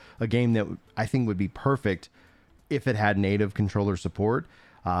example of a game that I think would be perfect if it had native controller support.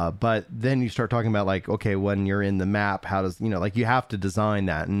 But then you start talking about, like, okay, when you're in the map, how does, like, you have to design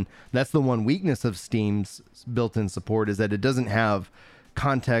that. And that's the one weakness of Steam's built-in support, is that it doesn't have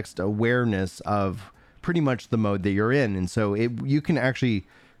context awareness of pretty much the mode that you're in. And so you can actually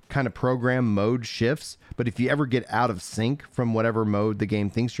kind of program mode shifts, but if you ever get out of sync from whatever mode the game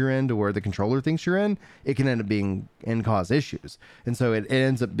thinks you're in to where the controller thinks you're in, it can end up being and cause issues. And so it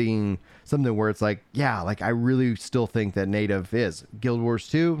ends up being something where it's like, yeah, like, I really still think that native is Guild Wars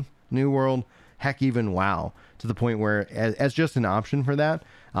 2, New World, heck, even WoW, to the point where as just an option for that.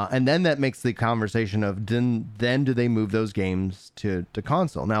 And then that makes the conversation of then do they move those games to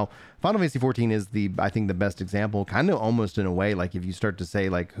console? Now, Final Fantasy 14 is I think the best example, kind of almost in a way, like, if you start to say,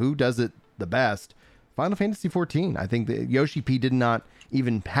 like, who does it the best, Final Fantasy 14. I think that Yoshi P did not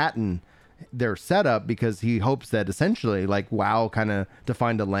even patent their setup because he hopes that essentially, like, WoW kind of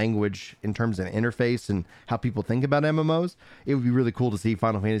defined a language in terms of interface and how people think about MMOs. It would be really cool to see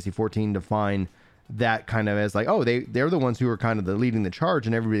Final Fantasy 14 define that kind of as, like, oh, they're the ones who are kind of leading the charge,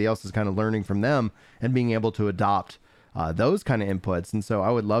 and everybody else is kind of learning from them and being able to adopt those kind of inputs. And so I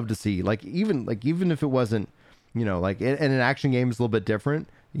would love to see, even if it wasn't, like, and an action game is a little bit different,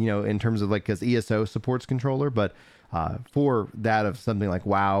 in terms of, like, because ESO supports controller, but for that of something like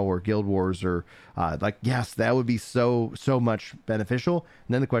WoW or Guild Wars or yes, that would be so much beneficial.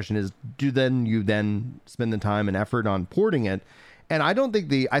 And then the question is, do you then spend the time and effort on porting it? And I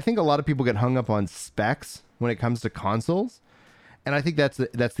think a lot of people get hung up on specs when it comes to consoles, and I think that's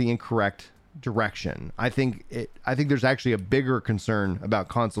the incorrect direction. I think there's actually a bigger concern about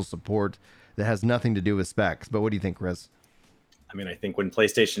console support that has nothing to do with specs. But what do you think, Chris? I mean, I think when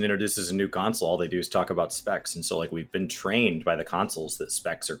PlayStation introduces a new console, all they do is talk about specs. And so, like, we've been trained by the consoles that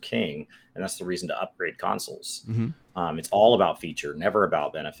specs are king, and that's the reason to upgrade consoles. Mm-hmm. It's all about feature, never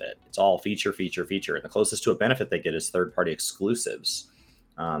about benefit. It's all feature, feature, feature. And the closest to a benefit they get is third-party exclusives.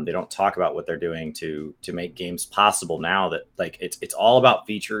 They don't talk about what they're doing to make games possible now. That, like, it's all about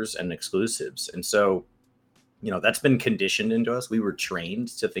features and exclusives. And so, that's been conditioned into us. We were trained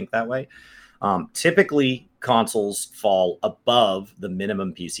to think that way. Typically, consoles fall above the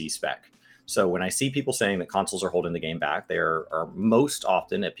minimum PC spec. So when I see people saying that consoles are holding the game back, they are most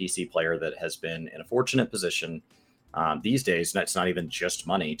often a PC player that has been in a fortunate position these days. And it's not even just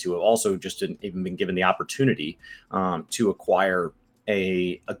money, to have also just even been given the opportunity to acquire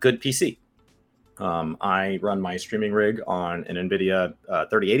a good PC. I run my streaming rig on an NVIDIA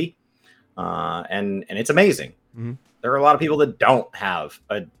 3080, and it's amazing. Mm-hmm. There are a lot of people that don't have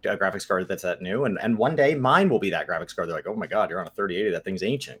a graphics card that's that new. And one day mine will be that graphics card. They're like, oh my God, you're on a 3080. That thing's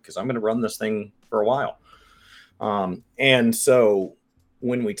ancient, because I'm going to run this thing for a while. And so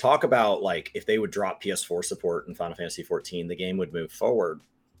when we talk about, like, if they would drop PS4 support in Final Fantasy 14, the game would move forward.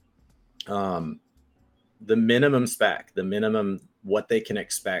 The minimum spec, the minimum what they can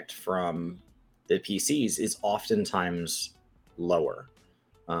expect from the PCs is oftentimes lower.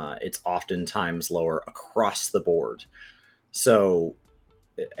 It's oftentimes lower across the board. So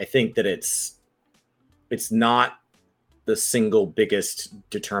I think that it's not the single biggest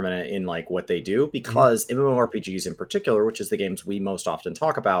determinant in, like, what they do, because MMORPGs in particular, which is the games we most often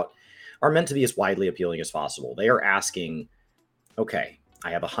talk about, are meant to be as widely appealing as possible. They are asking, okay,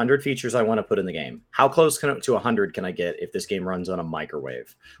 I have 100 features I want to put in the game. How close to 100 can I get if this game runs on a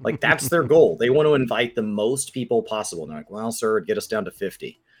microwave? Like, that's their goal. They want to invite the most people possible. And they're like, well, sir, get us down to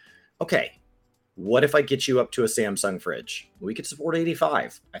 50. Okay, what if I get you up to a Samsung fridge? We could support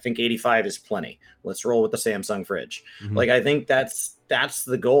 85. I think 85 is plenty. Let's roll with the Samsung fridge. Mm-hmm. Like, I think that's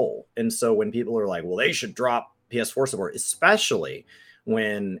the goal. And so when people are like, well, they should drop PS4 support, especially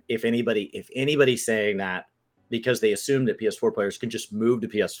if anybody's saying that because they assume that PS4 players can just move to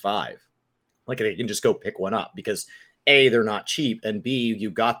PS5, like, they can just go pick one up because A, they're not cheap, and B,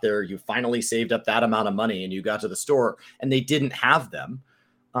 you got there, you finally saved up that amount of money and you got to the store and they didn't have them.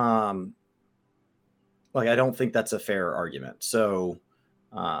 Like, I don't think that's a fair argument. So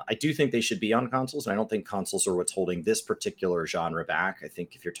I do think they should be on consoles, and I don't think consoles are what's holding this particular genre back. I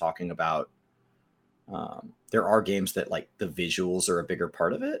think if you're talking about, there are games that like the visuals are a bigger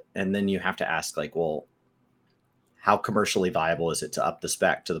part of it, and then you have to ask like, well, how commercially viable is it to up the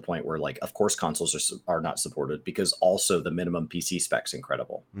spec to the point where, like, of course consoles are not supported, because also the minimum PC spec's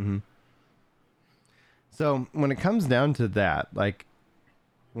incredible. Mm-hmm. So when it comes down to that, like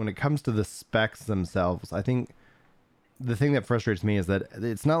when it comes to the specs themselves, I think the thing that frustrates me is that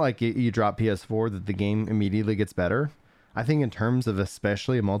it's not like you drop PS4 that the game immediately gets better. I think in terms of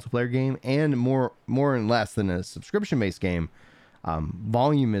especially a multiplayer game, and more and less than a subscription-based game,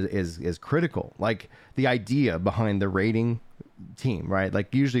 volume is critical. Like the idea behind the rating team, right?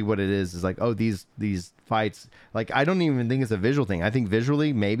 Like usually what it is like, oh, these fights, like I don't even think it's a visual thing. I think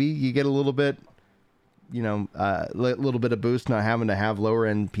visually maybe you get a little bit, little bit of boost not having to have lower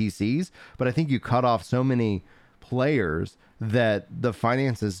end PCs, but I think you cut off so many players that the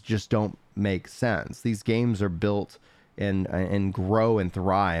finances just don't make sense. These games are built and grow and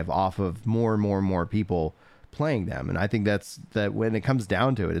thrive off of more and more people playing them. And I think that when it comes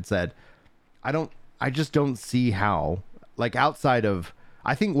down to it, it's that I just don't see how, like outside of,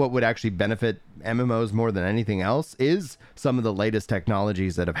 I think what would actually benefit MMOs more than anything else is some of the latest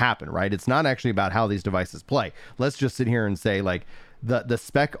technologies that have happened, right? It's not actually about how these devices play. Let's just sit here and say like the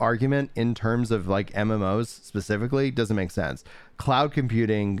spec argument in terms of like MMOs specifically doesn't make sense. Cloud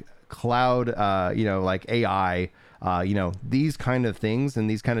computing, cloud, like AI, these kind of things and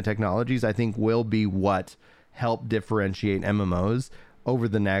these kind of technologies, I think will be what help differentiate MMOs over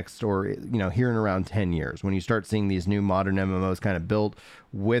the next, or here in around 10 years, when you start seeing these new modern MMOs kind of built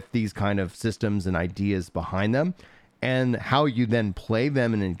with these kind of systems and ideas behind them, and how you then play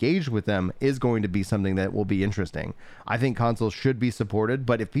them and engage with them is going to be something that will be interesting. I think consoles should be supported,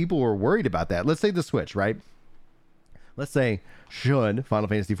 but if people were worried about that, let's say the Switch, right? Let's say, should Final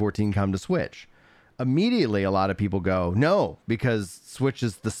Fantasy XIV come to Switch? Immediately, a lot of people go, no, because Switch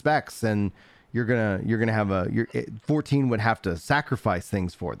is the specs, and you're gonna have 14 would have to sacrifice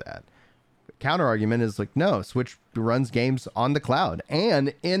things for that. Counter argument is like, no, Switch runs games on the cloud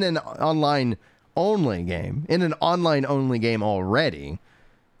and in an online only game already.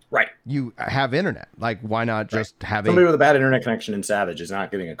 Right. You have internet. Like, why not just have somebody with a bad internet connection in Savage is not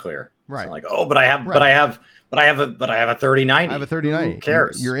getting a clear. Right. It's not like, oh, but I have a 3090. I have a 3090. Who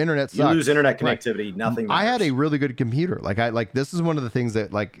cares? Your internet sucks. You lose internet connectivity. Right. Nothing matters. I had a really good computer. This is one of the things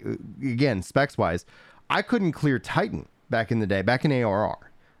that, like, again, specs wise, I couldn't clear Titan back in the day, back in ARR.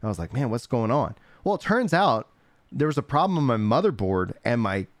 I was like, man, what's going on? Well, it turns out there was a problem on my motherboard, and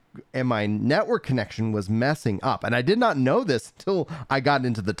my network connection was messing up. And I did not know this until I got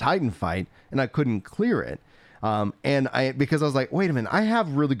into the Titan fight, and I couldn't clear it. Because I was like, wait a minute, I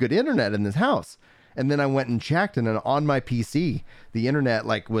have really good internet in this house. And then I went and checked, and then on my PC, the internet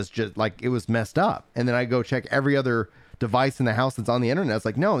was just it was messed up. And then I go check every other device in the house that's on the internet. It's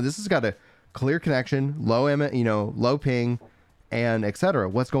like, no, this has got a clear connection, low ping, and etc.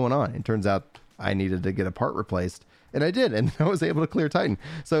 What's going on? It turns out I needed to get a part replaced, and I did, and I was able to clear Titan.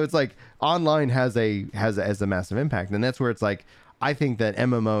 So it's like online has a massive impact, and that's where it's like, I think that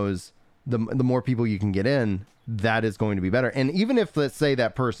MMOs, the more people you can get in, that is going to be better. And even if, let's say,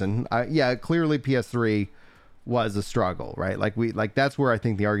 that person, clearly PS3 was a struggle, right? That's where I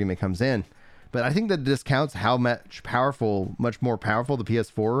think the argument comes in. But I think that discounts how much more powerful the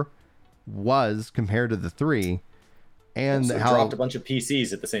PS4 was compared to the 3. And also how dropped a bunch of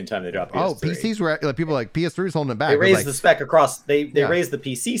PCs at the same time they dropped PS3. Oh, PCs were like, people like PS3 is holding it back. They raised the spec across. They raised the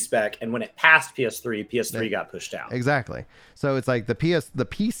PC spec, and when it passed PS3 got pushed out. Exactly. So it's like the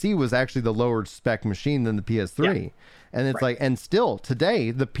PC was actually the lower spec machine than the PS3, and it's and still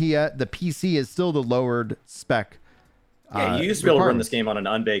today the PC is still the lowered spec. Yeah, you used to be able to run this game on an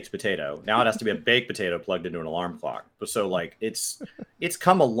unbaked potato. Now it has to be a baked potato plugged into an alarm clock. So it's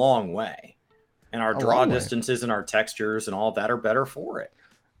come a long way. And our draw distances and our textures and all of that are better for it.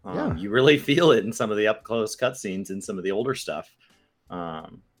 You really feel it in some of the up close cutscenes and some of the older stuff.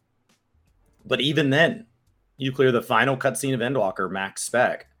 But even then, you clear the final cutscene of Endwalker max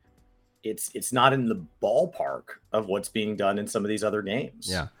spec. It's not in the ballpark of what's being done in some of these other games.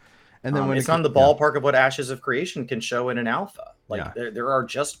 Yeah, and then when it's on the ballpark of what Ashes of Creation can show in an alpha. There are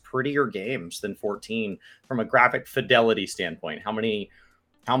just prettier games than 14 from a graphic fidelity standpoint. How many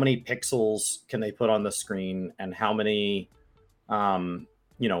pixels can they put on the screen, and how many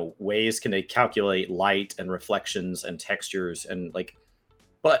ways can they calculate light and reflections and textures and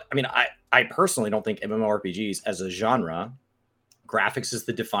but I mean, I personally don't think MMORPGs as a genre, graphics is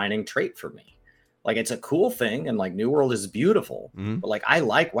the defining trait for me. Like, it's a cool thing, and like New World is beautiful, but like I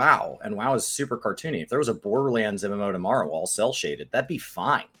like WoW, and WoW is super cartoony. If there was a Borderlands MMO tomorrow, all cell shaded, that'd be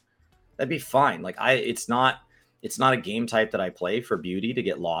fine. That'd be fine. Like it's not a game type that I play for beauty to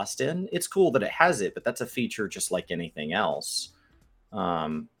get lost in. It's cool that it has it, but that's a feature just like anything else.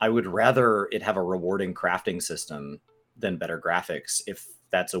 I would rather it have a rewarding crafting system than better graphics if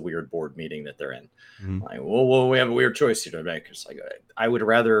that's a weird board meeting that they're in. Like, well, we have a weird choice here to make. It's like, I would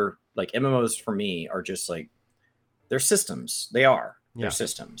rather, like, MMOs for me are just like, they're systems. They're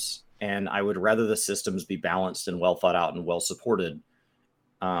systems. And I would rather the systems be balanced and well thought out and well supported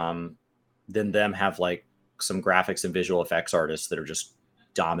than them have like some graphics and visual effects artists that are just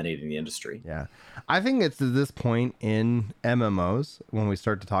dominating the industry. Yeah. I think it's at this point in MMOs when we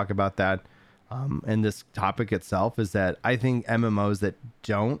start to talk about that, and this topic itself, is that I think MMOs that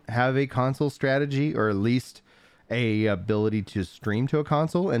don't have a console strategy, or at least a ability to stream to a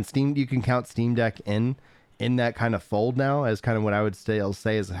console, and Steam, you can count Steam Deck in that kind of fold now as kind of what I would say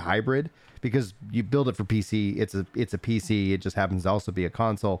as a hybrid, because you build it for PC. It's a PC. It just happens to also be a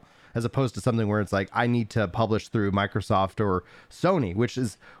console, as opposed to something where it's like, I need to publish through Microsoft or Sony, which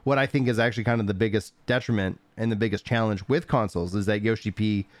is what I think is actually kind of the biggest detriment and the biggest challenge with consoles, is that Yoshi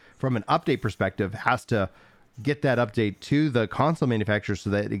P, from an update perspective, has to get that update to the console manufacturer so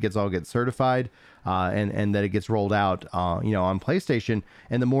that it gets certified, and that it gets rolled out, on PlayStation.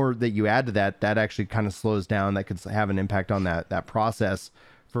 And the more that you add to that, that actually kind of slows down. That could have an impact on that process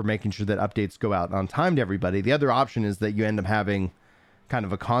for making sure that updates go out on time to everybody. The other option is that you end up having kind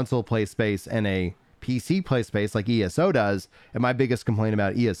of a console play space and a PC play space like ESO does. And my biggest complaint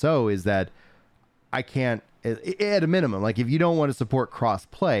about ESO is that I can't, at a minimum, like if you don't want to support cross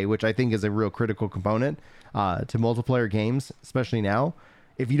play, which I think is a real critical component to multiplayer games, especially now,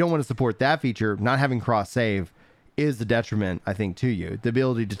 if you don't want to support that feature, not having cross save is a detriment, I think, to you. The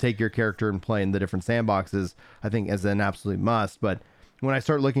ability to take your character and play in the different sandboxes, I think, is an absolute must. But when I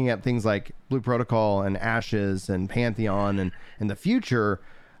start looking at things like Blue Protocol and Ashes and Pantheon and in the future,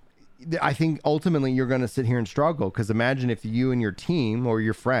 I think ultimately you're going to sit here and struggle, because imagine if you and your team or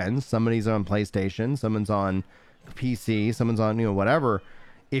your friends, somebody's on PlayStation, someone's on PC, someone's on, whatever.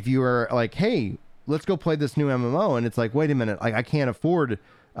 If you are like, hey, let's go play this new MMO, and it's like, wait a minute, like I can't afford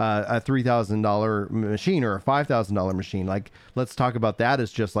a $3,000 machine or a $5,000 machine. Like, let's talk about that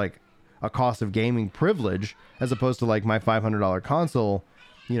as just like a cost of gaming privilege, as opposed to like my $500 console.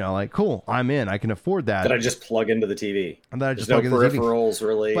 Like, cool, I'm in, I can afford that. That I just plug into the TV. And that I just There's plug no into the peripherals, TV.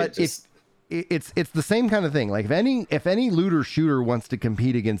 really. But it's the same kind of thing. Like if any looter shooter wants to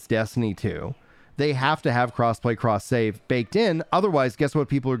compete against Destiny 2, they have to have crossplay, cross save baked in. Otherwise, guess what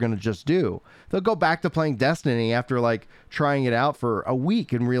people are going to just do? They'll go back to playing Destiny after like trying it out for a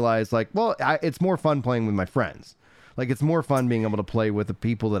week and realize like, well, it's more fun playing with my friends. Like, it's more fun being able to play with the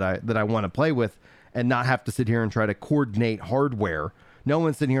people that I want to play with, and not have to sit here and try to coordinate hardware. No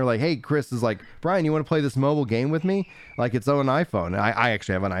one's sitting here like, hey, Chris is like, Brian, you want to play this mobile game with me? Like, it's on an iPhone. I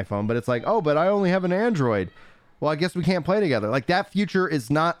actually have an iPhone, but it's like, oh, but I only have an Android. Well, I guess we can't play together. Like, that future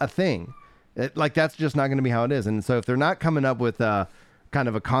is not a thing. That's just not going to be how it is. And so if they're not coming up with kind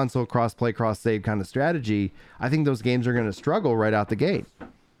of a console cross-play, cross-save kind of strategy, I think those games are going to struggle right out the gate.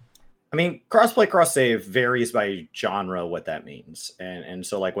 I mean, cross-play, cross-save varies by genre what that means. And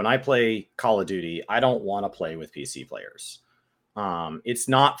so, like, when I play Call of Duty, I don't want to play with PC players. It's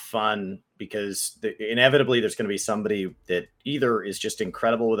not fun because inevitably there's going to be somebody that either is just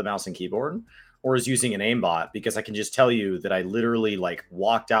incredible with a mouse and keyboard or is using an aimbot, because I can just tell you that I literally like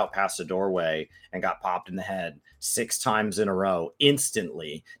walked out past a doorway and got popped in the head 6 times in a row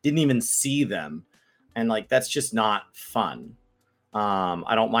instantly, didn't even see them. And like, that's just not fun.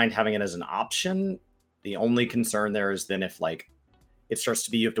 I don't mind having it as an option. The only concern there is then if like it starts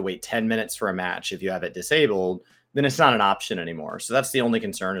to be, you have to wait 10 minutes for a match. If you have it disabled, then it's not an option anymore. So that's the only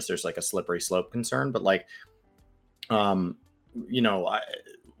concern, is there's like a slippery slope concern. But like, when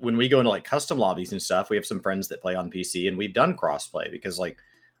we go into like custom lobbies and stuff, we have some friends that play on PC, and we've done crossplay because like,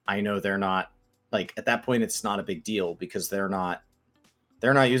 I know they're not like, at that point, it's not a big deal because they're not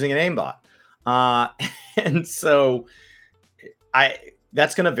using an aimbot. And so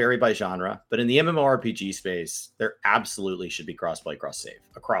that's going to vary by genre, but in the MMORPG space, there absolutely should be crossplay, cross-save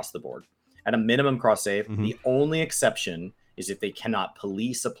across the board. At a minimum, cross-save. Mm-hmm. The only exception is if they cannot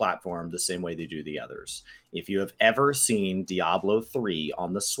police a platform the same way they do the others. If you have ever seen Diablo 3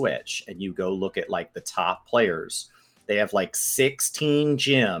 on the Switch and you go look at like the top players, they have like 16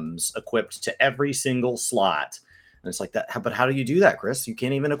 gems equipped to every single slot. And it's like that. But how do you do that, Chris? You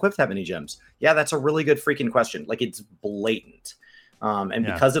can't even equip that many gems. Yeah, that's a really good freaking question. Like, it's blatant.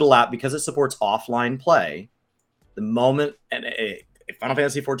 Because it supports offline play, the moment, and if Final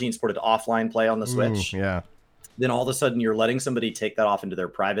Fantasy 14 supported offline play on the Switch, yeah, then all of a sudden you're letting somebody take that off into their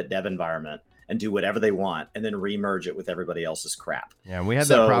private dev environment and do whatever they want, and then remerge it with everybody else's crap. Yeah, and we had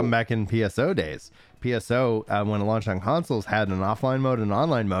that problem back in PSO days. PSO, when it launched on consoles, had an offline mode and an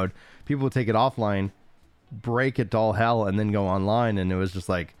online mode. People would take it offline, break it to all hell, and then go online, and it was just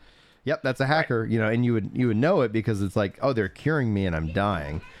like, yep, that's a hacker, you know, and you would know it because it's like, oh, they're curing me and I'm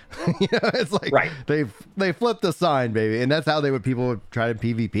dying. You know, it's like they flipped the sign, baby, and that's how people would try to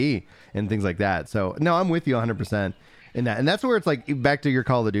PvP and things like that. So no, I'm with you 100% in that, and that's where it's like back to your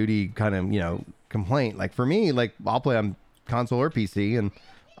Call of Duty kind of, you know, complaint. Like for me, like I'll play on console or PC, and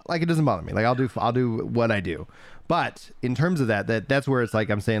like it doesn't bother me. Like I'll do what I do. But in terms of that's where it's like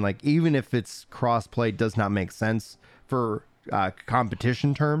I'm saying, like, even if it's cross play does not make sense for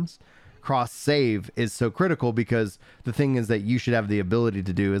competition terms, cross save is so critical, because the thing is that you should have the ability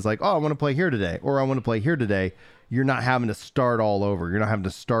to do is like, oh, I want to play here today, or I want to play here today. You're not having to start all over. You're not having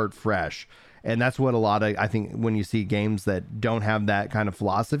to start fresh. And that's what a lot of, I think, when you see games that don't have that kind of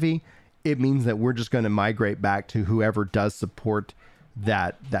philosophy, it means that we're just going to migrate back to whoever does support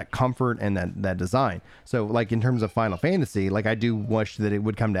that comfort and that design. So like in terms of Final Fantasy, like I do wish that it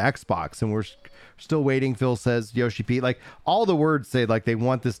would come to Xbox, and we're still waiting. Phil says, Yoshi P, like all the words say like they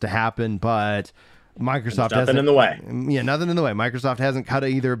want this to happen, but Microsoft nothing in the way. Yeah, nothing in the way. Microsoft hasn't cut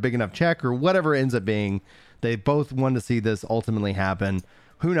either a big enough check or whatever it ends up being. They both want to see this ultimately happen.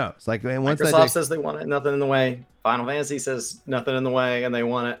 Who knows? Like once Microsoft says they want it, nothing in the way. Final Fantasy says nothing in the way, and they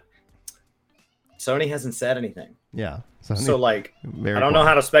want it. Sony hasn't said anything. Yeah. So like, I don't know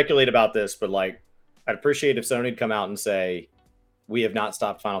how to speculate about this, but like, I'd appreciate if Sony'd come out and say, we have not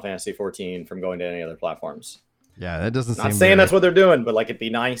stopped Final Fantasy 14 from going to any other platforms. Yeah, that doesn't seem. Not saying that's what they're doing, but like, it'd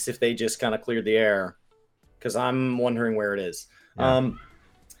be nice if they just kind of cleared the air, because I'm wondering where it is. Yeah.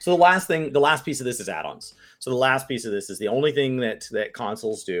 So the last piece of this is add-ons. So the last piece of this is the only thing that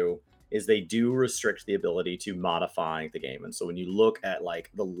consoles do is they do restrict the ability to modify the game. And so when you look at like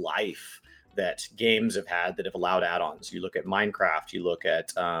the life that games have had that have allowed add-ons, you look at Minecraft, you look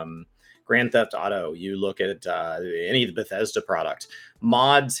at Grand Theft Auto, you look at any of the Bethesda product,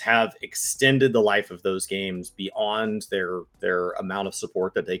 mods have extended the life of those games beyond their amount of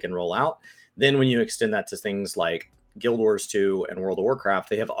support that they can roll out. Then when you extend that to things like Guild Wars 2 and World of Warcraft,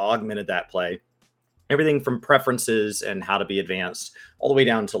 they have augmented that play. Everything from preferences and how to be advanced all the way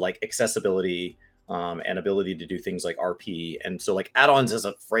down to like accessibility and ability to do things like RP. And so like add-ons as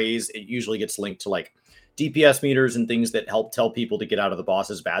a phrase, it usually gets linked to like DPS meters and things that help tell people to get out of the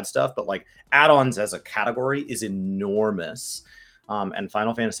boss's bad stuff. But like add-ons as a category is enormous. And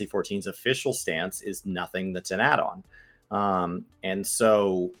Final Fantasy 14's official stance is nothing that's an add-on. And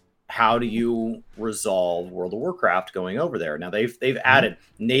so how do you resolve World of Warcraft going over there? Now they've added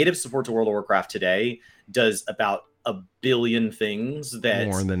native support to World of Warcraft today does about 1 billion things that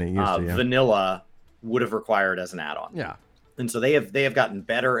more than it used to, yeah. Vanilla would have required as an add-on. Yeah. And so they have gotten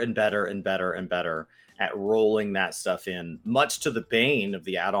better and better and better and better at rolling that stuff in, much to the bane of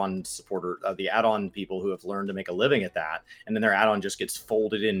the add-on supporter of the add-on people who have learned to make a living at that. And then their add-on just gets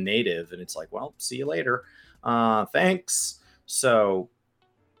folded in native, and it's like, well, see you later. Thanks. So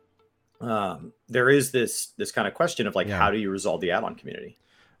there is this kind of question of like, how do you resolve the add-on community?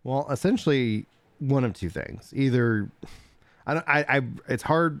 Well, essentially one of two things. Either it's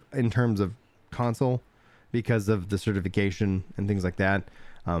hard in terms of console because of the certification and things like that.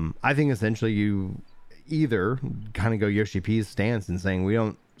 I think essentially you either kind of go Yoshi P's stance and saying we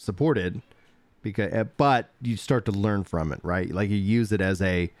don't support it, but you start to learn from it, right? Like you use it as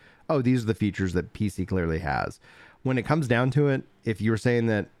these are the features that PC clearly has. When it comes down to it, if you're saying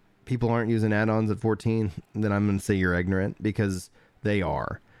that people aren't using add-ons at 14, then I'm going to say you're ignorant, because they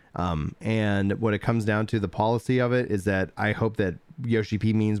are. And what it comes down to, the policy of it is that I hope that Yoshi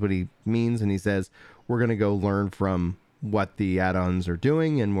P means what he means, and he says we're going to go learn from what the add-ons are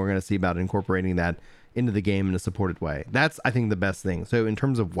doing, and we're going to see about incorporating that into the game in a supported way. That's, I think, the best thing. So in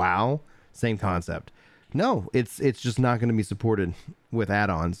terms of WoW, same concept. No, it's just not going to be supported with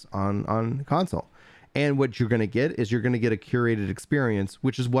add-ons on console. And what you're going to get is you're going to get a curated experience,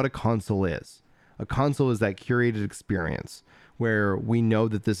 which is what a console is. A console is that curated experience where we know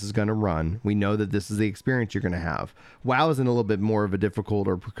that this is going to run. We know that this is the experience you're going to have. WoW is in a little bit more of a difficult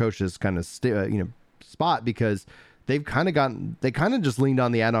or precocious kind of spot, because they kind of just leaned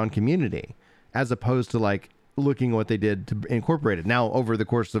on the add-on community as opposed to like looking at what they did to incorporate it. Now, over the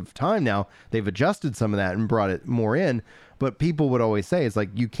course of time now, they've adjusted some of that and brought it more in. But people would always say, it's like,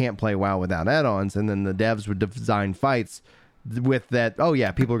 you can't play WoW without add-ons. And then the devs would design fights with that, oh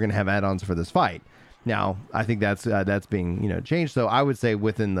yeah, people are going to have add-ons for this fight. Now, I think that's being changed. So I would say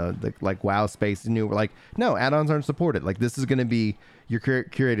within the like WoW space, like no add-ons aren't supported. Like this is going to be your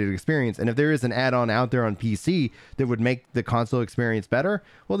curated experience. And if there is an add-on out there on PC that would make the console experience better,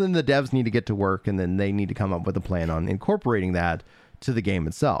 well then the devs need to get to work, and then they need to come up with a plan on incorporating that to the game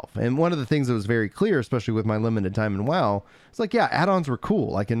itself. And one of the things that was very clear, especially with my limited time in WoW, it's like, yeah, add-ons were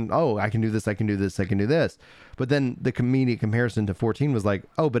cool. I can do this, I can do this, I can do this. But then the immediate comparison to 14 was like,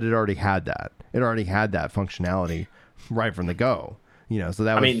 oh, but it already had that. It already had that functionality right from the go. So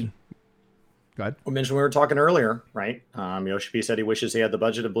that go ahead. We mentioned we were talking earlier, right? Yoshi P said he wishes he had the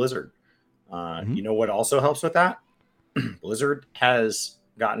budget of Blizzard. You know what also helps with that? Blizzard has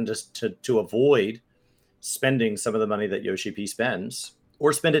gotten to avoid spending some of the money that Yoshi P spends,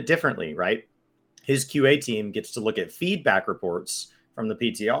 or spend it differently, right? His QA team gets to look at feedback reports from the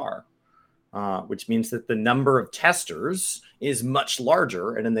PTR, which means that the number of testers is much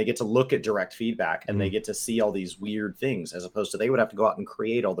larger, and then they get to look at direct feedback, and they get to see all these weird things, as opposed to they would have to go out and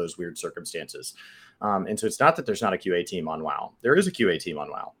create all those weird circumstances. And so it's not that there's not a QA team on WoW. There is a QA team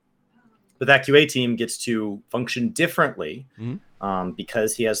on WoW. But that QA team gets to function differently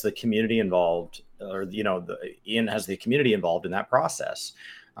because he has the community involved, or Ian has the community involved in that process,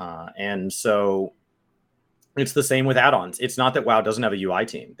 and so it's the same with add-ons. It's not that WoW doesn't have a UI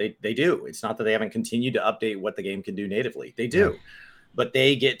team; they do. It's not that they haven't continued to update what the game can do natively. They do, but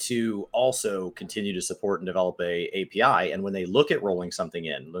they get to also continue to support and develop a API. And when they look at rolling something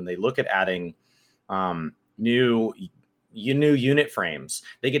in, when they look at adding new unit frames,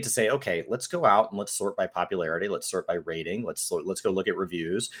 they get to say, okay, let's go out and let's sort by popularity, let's sort by rating, let's go look at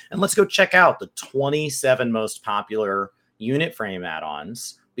reviews, and let's go check out the 27 most popular unit frame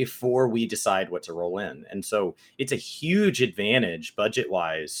add-ons before we decide what to roll in. And so it's a huge advantage budget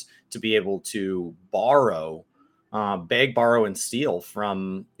wise to be able to beg, borrow, and steal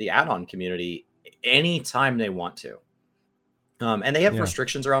from the add-on community anytime they want to. And they have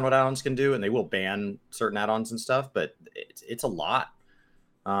restrictions around what add-ons can do, and they will ban certain add-ons and stuff, but it's a lot.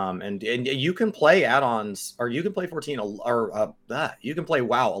 And you can play add-ons, or you can play 14, you can play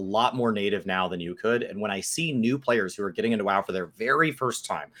WoW a lot more native now than you could. And when I see new players who are getting into WoW for their very first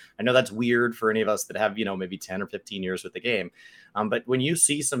time, I know that's weird for any of us that have, maybe 10 or 15 years with the game. But when you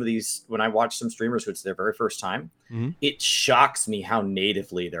see some of these, when I watch some streamers who it's their very first time, it shocks me how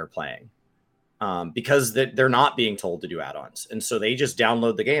natively they're playing. Because they're not being told to do add-ons. And so they just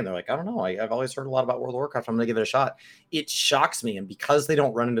download the game. They're like, I don't know. I've always heard a lot about World of Warcraft. I'm going to give it a shot. It shocks me. And because they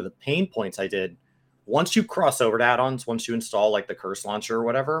don't run into the pain points I did, once you cross over to add-ons, once you install like the Curse Launcher or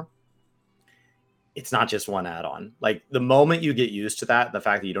whatever, it's not just one add-on. Like the moment you get used to that, the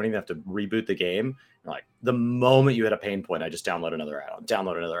fact that you don't even have to reboot the game, you're like the moment you hit a pain point, I just download another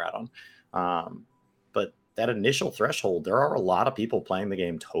add-on. But that initial threshold, there are a lot of people playing the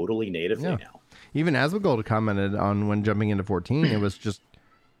game totally natively now. Even Asmongold commented on when jumping into 14, it was just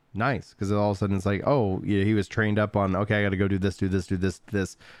nice because all of a sudden it's like, oh, he was trained up on, okay, I got to go do this to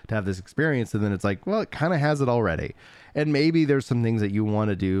have this experience. And then it's like, well, it kind of has it already. And maybe there's some things that you want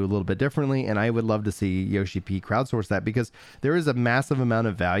to do a little bit differently. And I would love to see Yoshi P crowdsource that, because there is a massive amount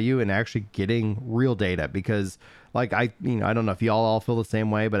of value in actually getting real data. Because like, I don't know if y'all all feel the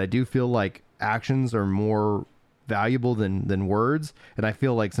same way, but I do feel like actions are more valuable than words, and I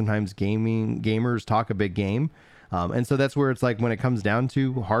feel like sometimes gamers talk a big game, and so that's where it's like when it comes down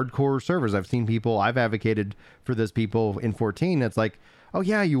to hardcore servers, I've advocated for those people in 14. It's like, oh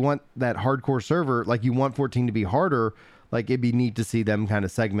yeah, you want that hardcore server, like you want 14 to be harder, like it'd be neat to see them kind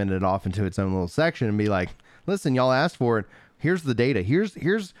of segment it off into its own little section and be like, listen, y'all asked for it, here's the data, here's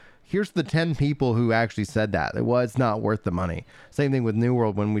the 10 people who actually said that. Well, it's not worth the money. Same thing with New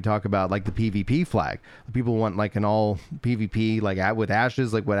World when we talk about like the PvP flag. People want like an all PvP, like with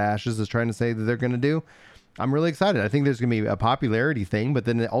Ashes, like what Ashes is trying to say that they're going to do. I'm really excited. I think there's going to be a popularity thing, but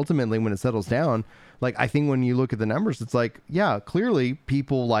then ultimately when it settles down, like I think when you look at the numbers, it's like, yeah, clearly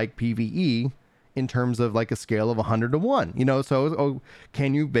people like PvE in terms of like a scale of 100 to 1, so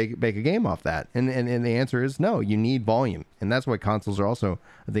can you bake a game off that? And the answer is no, you need volume. And that's why consoles are also,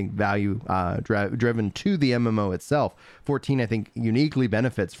 I think, value driven to the MMO itself. 14, I think, uniquely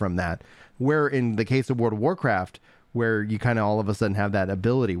benefits from that, where in the case of World of Warcraft, where you kind of all of a sudden have that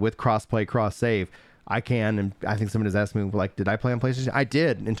ability with cross-play, cross-save, and I think somebody's asked me, like, did I play on PlayStation? I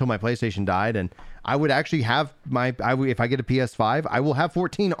did until my PlayStation died, and I would actually have if I get a PS5, I will have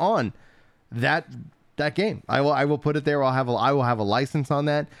 14 on that game. I will put it there. I will have a license on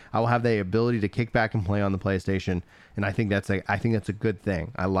that. I will have the ability to kick back and play on the PlayStation, and I think that's a good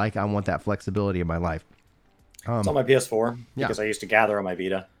thing. I want that flexibility in my life. It's on my PS4 because I used to gather on my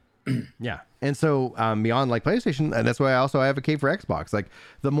Vita. Yeah. And so beyond like PlayStation, and that's why I also advocate for Xbox. Like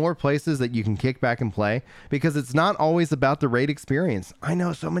the more places that you can kick back and play, because it's not always about the raid experience. I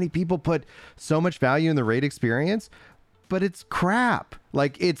know so many people put so much value in the raid experience, but it's crap.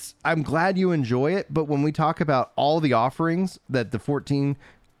 Like I'm glad you enjoy it, but when we talk about all the offerings that the 14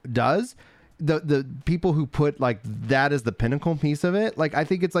 does, the people who put like that as the pinnacle piece of it, like I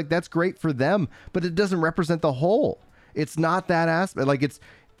think it's like that's great for them, but it doesn't represent the whole. It's not that aspect. Like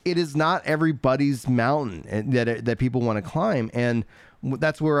it is not everybody's mountain that people want to climb. And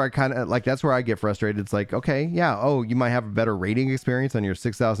that's where I kind of like, that's where I get frustrated. It's like, okay, yeah. Oh, you might have a better rating experience on your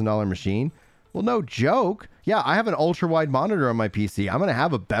 $6,000 machine. Well, no joke. Yeah. I have an ultra wide monitor on my PC. I'm going to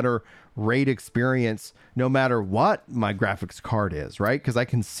have a better raid experience no matter what my graphics card is, right? Because I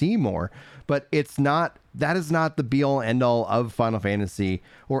can see more, but that is not the be all end all of Final Fantasy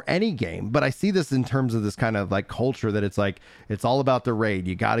or any game. But I see this in terms of this kind of like culture that it's like, it's all about the raid.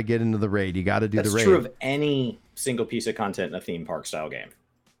 You got to get into the raid. You got to do the raid. That's true of any single piece of content in a theme park style game.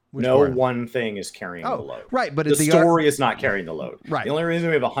 No one thing is carrying the load. Right. But the story is not carrying the load. Right. The only reason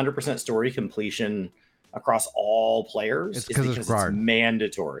we have 100% story completion across all players is because it's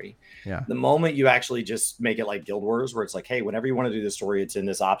mandatory. Yeah. The moment you actually just make it like Guild Wars, where it's like, hey, whenever you want to do the story, it's in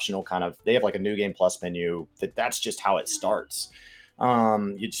this optional kind of, they have like a new game plus menu that's just how it starts.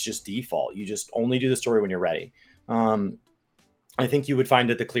 It's just default. You just only do the story when you're ready. I think you would find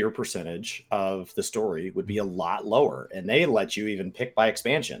that the clear percentage of the story would be a lot lower, and they let you even pick by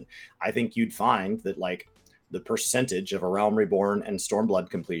expansion. I think you'd find that like the percentage of A Realm Reborn and Stormblood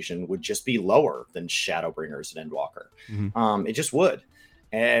completion would just be lower than Shadowbringers and Endwalker. Mm-hmm. It just would.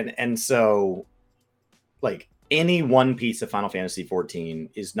 And so like any one piece of Final Fantasy 14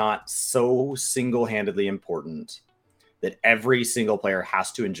 is not so single-handedly important that every single player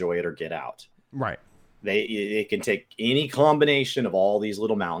has to enjoy it or get out. Right. It can take any combination of all these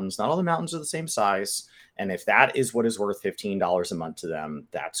little mountains. Not all the mountains are the same size. And if that is what is worth $15 a month to them,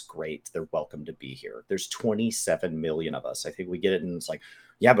 that's great. They're welcome to be here. There's 27 million of us. I think we get it. And it's like,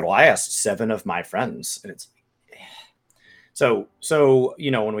 yeah, but I asked 7 of my friends. And it's so,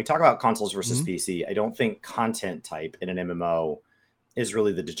 when we talk about consoles versus PC, I don't think content type in an MMO is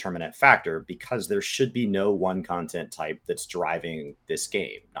really the determinant factor, because there should be no one content type that's driving this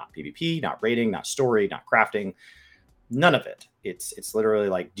game. Not PvP, not raiding, not story, not crafting. None of it. It's literally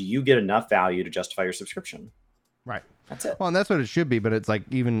like, do you get enough value to justify your subscription? Right. That's it. Well, and that's what it should be. But it's like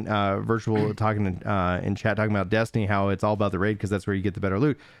even Virtual talking in chat, talking about Destiny, how it's all about the raid because that's where you get the better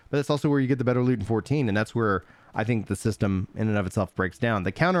loot. But that's also where you get the better loot in 14. And that's where I think the system in and of itself breaks down.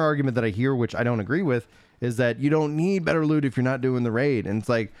 The counter argument that I hear, which I don't agree with, is that you don't need better loot if you're not doing the raid. And it's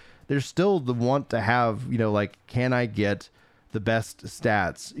like, there's still the want to have, like, can I get the best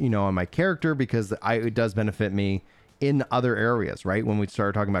stats, on my character? Because it does benefit me in other areas, right? When we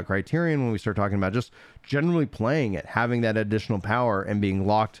start talking about Criterion, when we start talking about just generally playing it, having that additional power and being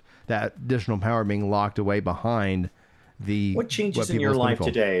locked away behind what changes in your life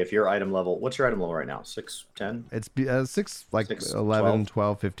today if your item level, what's your item level right now? 6, 10? It's 6, like 6, 11,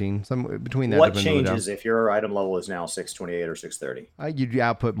 12, 15, some between that. What changes if your item level is now 628 or 630? You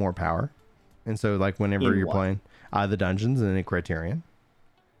output more power. And so like whenever you're playing the dungeons and in Criterion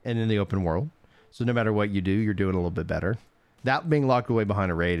and in the open world. So no matter what you do, you're doing a little bit better. That being locked away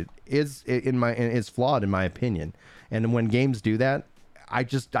behind a raid is flawed in my opinion. And when games do that, I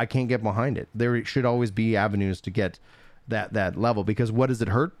can't get behind it. There should always be avenues to get that level, because what does it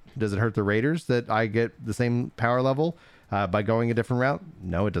hurt? Does it hurt the raiders that I get the same power level by going a different route?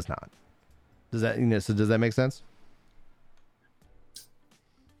 No, it does not. Does that so does that make sense?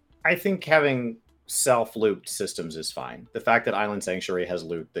 I think having self-loot systems is fine. The fact that Island Sanctuary has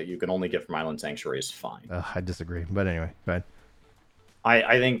loot that you can only get from Island Sanctuary is fine. I disagree, but anyway, go ahead.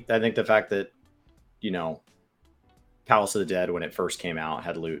 I think the fact that Palace of the Dead, when it first came out,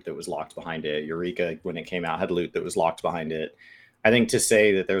 had loot that was locked behind it. Eureka, when it came out, had loot that was locked behind it. I think to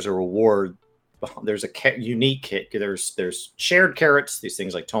say that there's a reward, there's a unique kit. There's shared carrots, these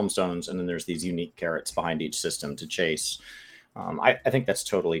things like tomestones, and then there's these unique carrots behind each system to chase. I think that's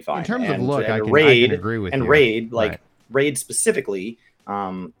totally fine. In terms of look, I can agree with you. And raid specifically,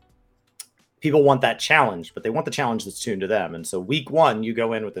 people want that challenge, but they want the challenge that's tuned to them. And so week 1, you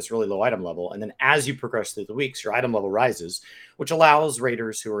go in with this really low item level. And then as you progress through the weeks, your item level rises, which allows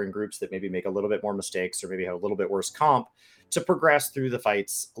raiders who are in groups that maybe make a little bit more mistakes or maybe have a little bit worse comp to progress through the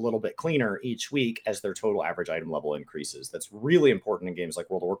fights a little bit cleaner each week as their total average item level increases. That's really important in games like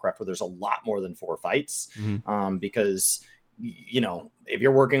World of Warcraft, where there's a lot more than 4 fights, because if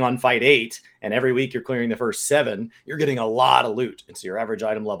you're working on fight 8 and every week you're clearing the first 7, you're getting a lot of loot. And so your average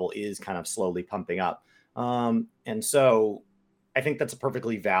item level is kind of slowly pumping up. And so I think that's a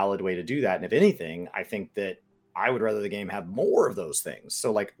perfectly valid way to do that. And if anything, I think that I would rather the game have more of those things.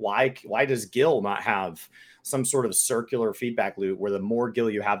 So like why does Gil not have some sort of circular feedback loop where the more Gil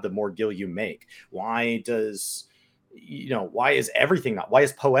you have, the more Gil you make? Why does why is everything not? Why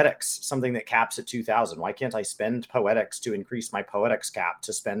is Poetics something that caps at 2,000? Why can't I spend Poetics to increase my Poetics cap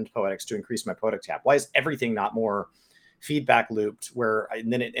to spend Poetics to increase my Poetics cap? Why is everything not more feedback looped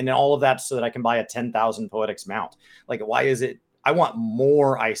and all of that so that I can buy a 10,000 Poetics mount? Like, why is it? I want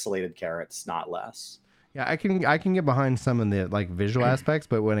more isolated carrots, not less. Yeah, I can get behind some of the like visual aspects,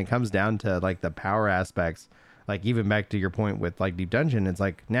 but when it comes down to like the power aspects, like even back to your point with like Deep Dungeon, it's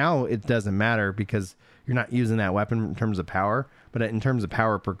like now it doesn't matter because you're not using that weapon in terms of power, but in terms of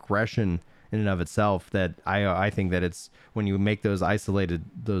power progression in and of itself, that I think that it's when you make those isolated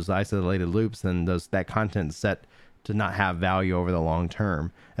loops, then that content set to not have value over the long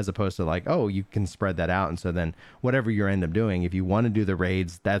term, as opposed to like, oh, you can spread that out. And so then whatever you end up doing, if you want to do the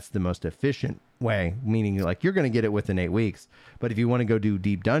raids, that's the most efficient way, meaning like you're going to get it within 8 weeks. But if you want to go do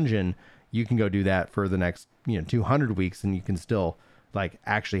Deep Dungeon, you can go do that for the next 200 weeks, and you can still like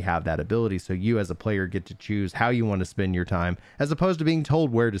actually have that ability. So you as a player get to choose how you want to spend your time, as opposed to being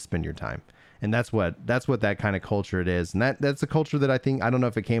told where to spend your time. And that's what that kind of culture it is. And that's a culture that I think, I don't know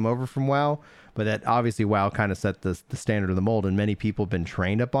if it came over from WoW, but that obviously WoW kind of set the standard of the mold, and many people have been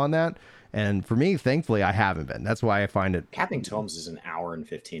trained up on that. And for me, thankfully, I haven't been. That's why I find it. Capping tomes is an hour and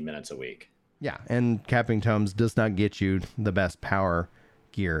 15 minutes a week. Yeah. And capping tomes does not get you the best power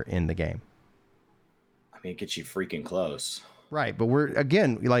gear in the game. I mean, it gets you freaking close. Right. But we're,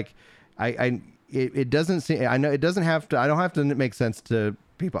 again, like, it doesn't seem, I know it doesn't have to, I don't have to make sense to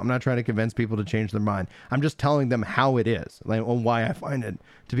people. I'm not trying to convince people to change their mind. I'm just telling them how it is, like, and why I find it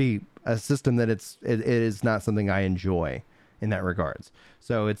to be a system that it is not something I enjoy in that regards.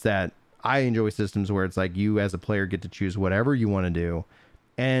 So it's that I enjoy systems where it's like you as a player get to choose whatever you want to do,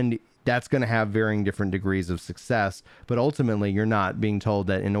 and that's going to have varying different degrees of success. But ultimately, you're not being told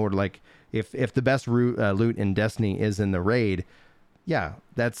that in order, like if the best loot in Destiny is in the raid, yeah,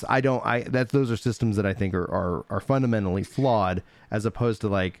 those are systems that I think are fundamentally flawed, as opposed to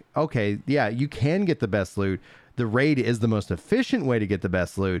like, okay, yeah, you can get the best loot. The raid is the most efficient way to get the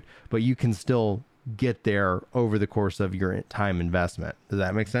best loot, but you can still get there over the course of your time investment. Does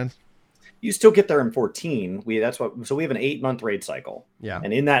that make sense? You still get there in 14. We have an 8-month raid cycle. Yeah.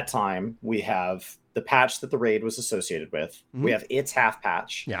 And in that time, we have the patch that the raid was associated with. Mm-hmm. We have its half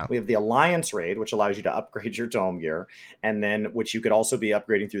patch. Yeah. We have the Alliance raid, which allows you to upgrade your dome gear, and then which you could also be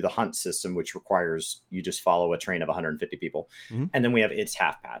upgrading through the hunt system, which requires you just follow a train of 150 people. Mm-hmm. And then we have its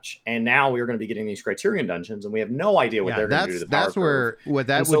half patch. And now we are going to be getting these Criterion dungeons, and we have no idea what they're going to do to the power That's where curve. What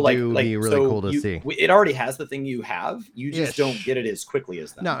that would be really cool to see. It already has the thing you have. You just don't get it as quickly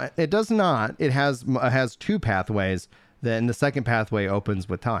as them. No, it does not. It has two pathways. Then the second pathway opens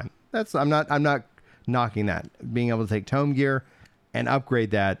with time. I'm not knocking that. Being able to take tome gear and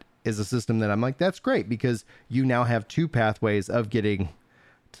upgrade that is a system that I'm like, that's great, because you now have two pathways of getting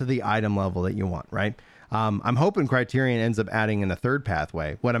to the item level that you want, right? I'm hoping Criterion ends up adding in a third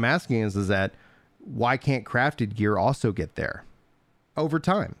pathway. What I'm asking is that why can't crafted gear also get there over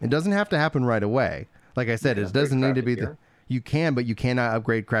time? It doesn't have to happen right away. Like I said, it doesn't need to be you can, but you cannot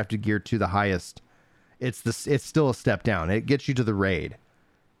upgrade crafted gear to the highest. It's still a step down. It gets you to the raid.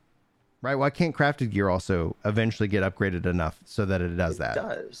 Right? Why can't crafted gear also eventually get upgraded enough so that it does that? It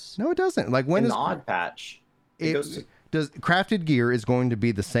does. No, it doesn't. Like when in the odd patch, does crafted gear is going to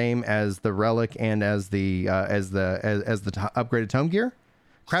be the same as the relic and as the upgraded tome gear?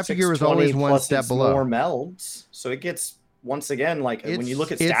 Crafted gear is always one step below. More melds, so it gets. Once again, like when you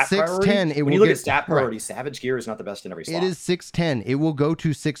look at stat 610, priority, stat priority, Savage gear is not the best in every slot. It is 610. It will go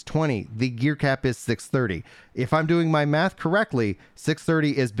to 620. The gear cap is 630. If I'm doing my math correctly,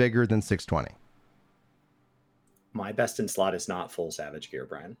 630 is bigger than 620. My best in slot is not full Savage gear,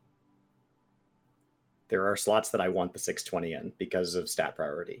 Brian. There are slots that I want the 620 in because of stat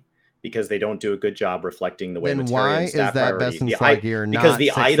priority, because they don't do a good job reflecting the way Materia is that priority. Best in slot gear not because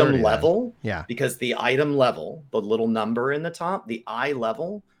the item level, because the item level, the little number in the top, the eye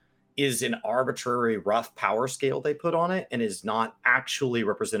level is an arbitrary rough power scale they put on it and is not actually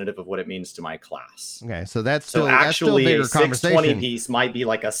representative of what it means to my class. Okay, so that's still actually a 620 piece might be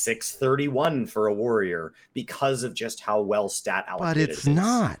like a 631 for a warrior because of just how well stat allocated it is. But it's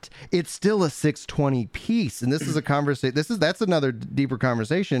not. It's still a 620 piece, and this is a conversation. That's another deeper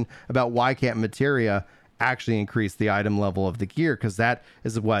conversation about why can't Materia actually increase the item level of the gear, because that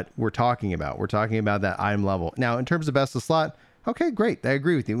is what we're talking about. We're talking about that item level. Now, in terms of best of slot, okay, great. I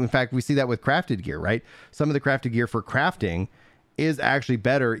agree with you. In fact, we see that with crafted gear, right? Some of the crafted gear for crafting is actually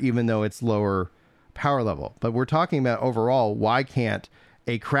better, even though it's lower power level. But we're talking about overall, why can't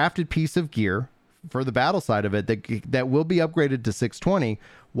a crafted piece of gear for the battle side of it that will be upgraded to 620,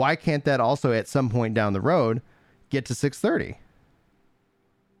 why can't that also at some point down the road get to 630?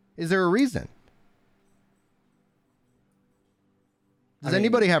 Is there a reason? Does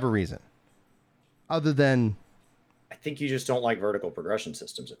anybody have a reason other than... I think you just don't like vertical progression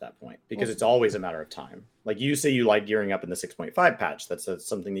systems at that point, because it's always a matter of time. Like you say, you like gearing up in the 6.5 patch. That's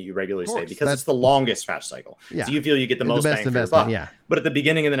something that you regularly say because it's the longest patch cycle. Yeah. So you feel you get the most best bang for your investment. buck. Yeah. But at the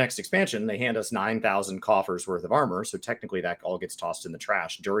beginning of the next expansion, they hand us 9,000 coffers worth of armor. So technically that all gets tossed in the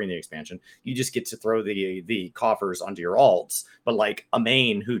trash during the expansion. You just get to throw the coffers onto your alts. But like a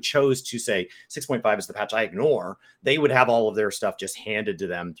main who chose to say 6.5 is the patch I ignore, they would have all of their stuff just handed to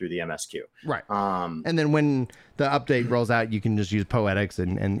them through the MSQ. Right. And then when the update rolls out, you can just use Poetics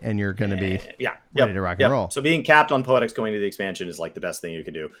and you're going to be ready to rock and roll. So being capped on Poetics going to the expansion is like the best thing you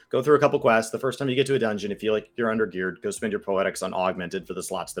can do. Go through a couple quests. The first time you get to a dungeon, if you feel like you're under geared, go spend your Poetics on Augmented for the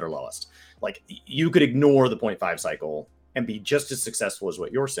slots that are lowest. Like you could ignore the 0.5 cycle and be just as successful as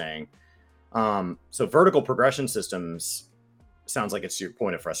what you're saying. So vertical progression systems sounds like it's your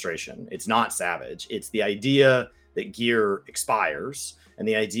point of frustration. It's not Savage. It's the idea that gear expires and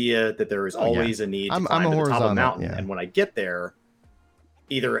the idea that there is always a need to climb to the top of the mountain. And when I get there,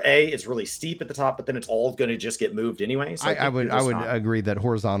 either A, it's really steep at the top, but then it's all going to just get moved anyway. So I would agree that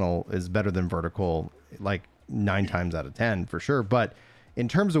horizontal is better than vertical, like 9 times out of 10 for sure. But in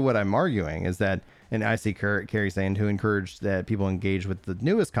terms of what I'm arguing is that, and I see Carrie saying to encourage that people engage with the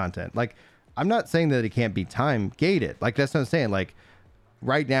newest content. Like, I'm not saying that it can't be time gated. Like, that's what I'm saying. Like,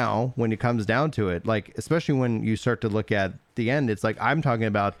 right now, when it comes down to it, like, especially when you start to look at the end, it's like, I'm talking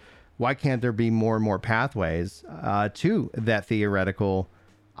about why can't there be more and more pathways to that theoretical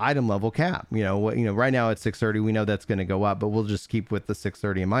item level cap? You know, right now it's 630. We know that's going to go up, but we'll just keep with the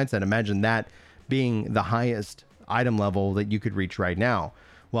 630 in mindset. Imagine that being the highest item level that you could reach right now.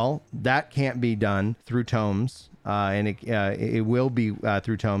 Well, that can't be done through tomes, and it will be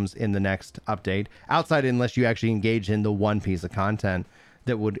through tomes in the next update. Outside, unless you actually engage in the one piece of content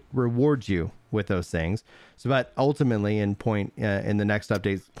that would reward you with those things. So, but ultimately, in the next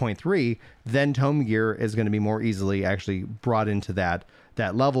update, 0.3, then tome gear is going to be more easily actually brought into that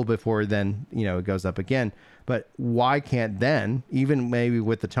level before then, it goes up again. But why can't then, even maybe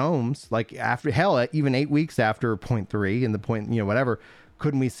with the tomes, like even 8 weeks after 0.3 and the point, whatever,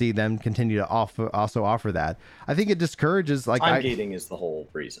 couldn't we see them continue to offer that? I think it discourages time gating is the whole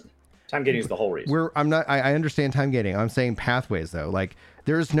reason. Time gating is the whole reason. I understand time gating. I'm saying pathways though. Like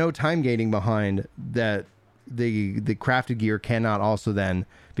there's no time gating behind that. The crafted gear cannot also then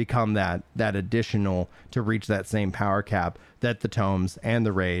become that additional to reach that same power cap that the tomes and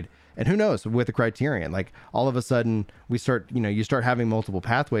the raid. And who knows with the criterion, like all of a sudden we start, you start having multiple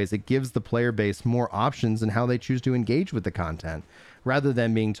pathways. It gives the player base more options in how they choose to engage with the content rather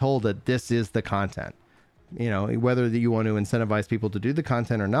than being told that this is the content, whether that you want to incentivize people to do the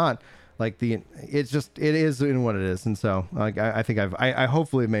content or not. Like it is in what it is. And so like, I think I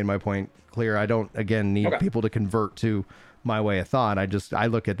hopefully made my point clear. I don't, again, need people to convert to my way of thought. I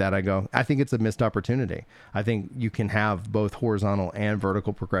look at that. I go, I think it's a missed opportunity. I think you can have both horizontal and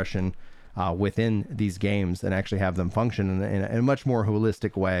vertical progression within these games and actually have them function in a much more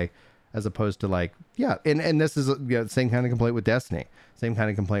holistic way, as opposed to like, and this is the same kind of complaint with Destiny, same kind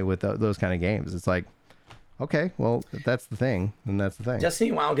of complaint with those kind of games. It's like, okay, well, that's the thing, and that's the thing. Destiny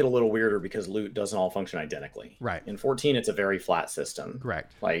and WoW get a little weirder because loot doesn't all function identically. Right. In 14, it's a very flat system.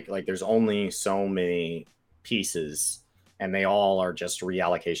 Correct. Like there's only so many pieces, and they all are just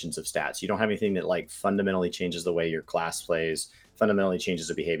reallocations of stats. You don't have anything that like fundamentally changes the way your class plays, fundamentally changes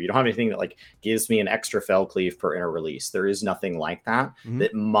the behavior. You don't have anything that like gives me an extra fell cleave per inner release. There is nothing like that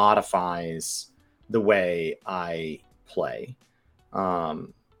that modifies the way I play.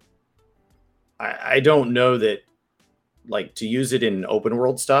 I don't know that, like, to use it in open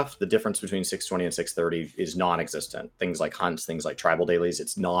world stuff, the difference between 620 and 630 is non-existent. Things like hunts, things like tribal dailies,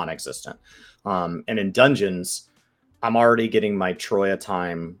 it's non-existent. And in dungeons, I'm already getting my Troya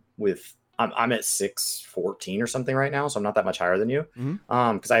time with, I'm at 614 or something right now, so I'm not that much higher than you,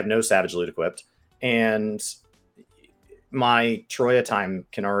 because I have no Savage loot equipped. And my Troya time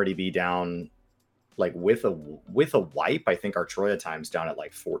can already be down, like, with a wipe. I think our Troya time's down at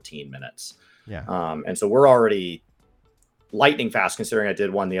like 14 minutes. Yeah. And so we're already lightning fast, considering I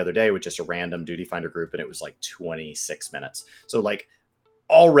did one the other day with just a random duty finder group, and it was like 26 minutes. So like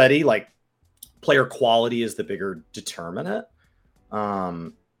already, like, player quality is the bigger determinant.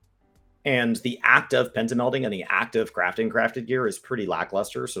 And the act of pentamelding and the act of crafted gear is pretty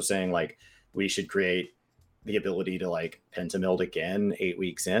lackluster. So saying like we should create the ability to like pentameld again 8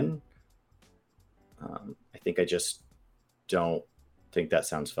 weeks in, I think I just don't think that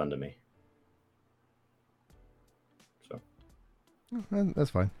sounds fun to me. So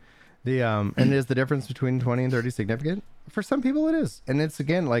that's fine. The and is the difference between 20 and 30 significant? For some people it is. And it's,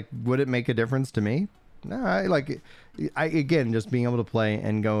 again, like, would it make a difference to me? No, I again, just being able to play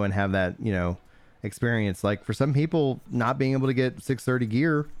and go and have that, experience. Like, for some people, not being able to get 630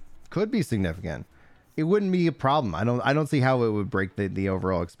 gear could be significant. It wouldn't be a problem. I don't see how it would break the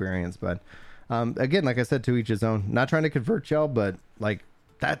overall experience. But again, like I said, to each his own. Not trying to convert y'all, but like,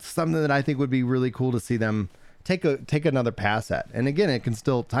 that's something that I think would be really cool to see them take another pass at. And again, it can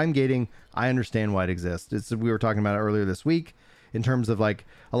still, time gating, I understand why it exists. We were talking about it earlier this week in terms of, like,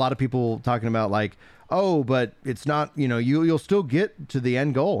 a lot of people talking about, like, oh, but it's not, you'll still get to the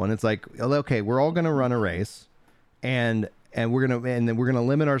end goal. And it's like, okay, we're all going to run a race, and then we're going to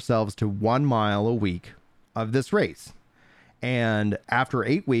limit ourselves to 1 mile a week of this race. And after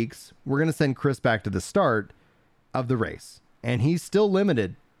 8 weeks, we're going to send Chris back to the start of the race. And he's still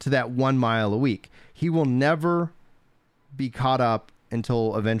limited to that 1 mile a week. He will never be caught up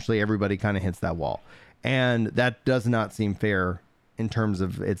until eventually everybody kind of hits that wall. And that does not seem fair in terms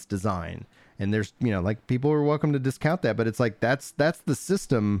of its design. And there's, like, people are welcome to discount that, but it's like, that's the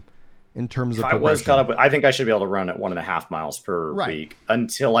system in terms of. I was caught up. I think I should be able to run at 1.5 miles per week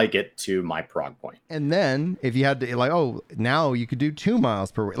until I get to my prog point. And then if you had to, like, oh, now you could do 2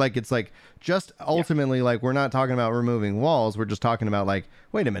 miles per week. Like, it's like, just ultimately, like, we're not talking about removing walls. We're just talking about, like,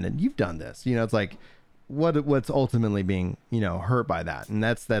 wait a minute, you've done this. It's like, what's ultimately being, hurt by that. And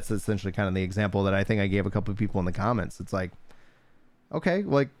that's essentially kind of the example that I think I gave a couple of people in the comments. It's like, okay,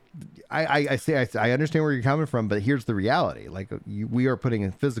 like, I understand where you're coming from, but here's the reality. Like, we are putting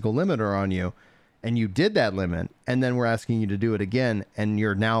a physical limiter on you, and you did that limit, and then we're asking you to do it again, and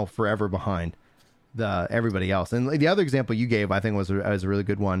you're now forever behind everybody else. And the other example you gave, I think was a really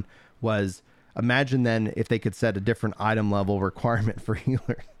good one, was imagine then if they could set a different item level requirement for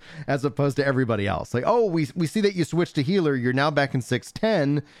healer as opposed to everybody else. Like, oh, we see that you switched to healer, you're now back in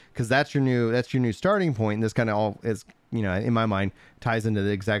 610 because that's your new starting point. And this kind of all is, in my mind, ties into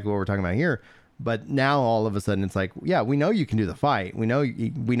exactly what we're talking about here. But now all of a sudden it's like, yeah, we know you can do the fight. We know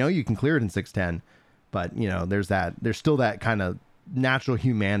you can clear it in 610, but there's still that kind of natural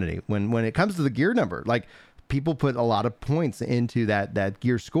humanity when it comes to the gear number. Like, people put a lot of points into that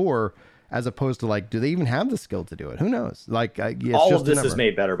gear score, as opposed to, like, do they even have the skill to do it? Who knows? Like, all of this is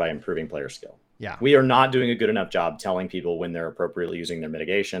made better by improving player skill. Yeah. We are not doing a good enough job telling people when they're appropriately using their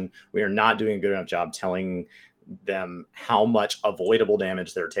mitigation. We are not doing a good enough job telling them how much avoidable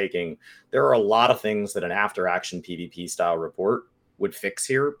damage they're taking. There are a lot of things that an after action PvP style report would fix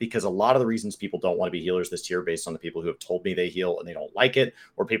here, because a lot of the reasons people don't want to be healers this tier, based on the people who have told me they heal and they don't like it,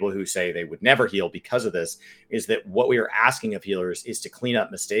 or people who say they would never heal because of this, is that what we are asking of healers is to clean up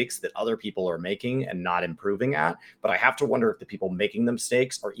mistakes that other people are making and not improving at. But I have to wonder if the people making the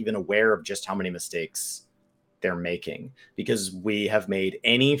mistakes are even aware of just how many mistakes they're making, because we have made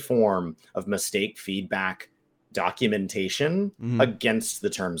any form of mistake feedback documentation against the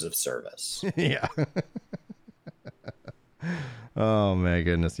terms of service. Yeah. Oh my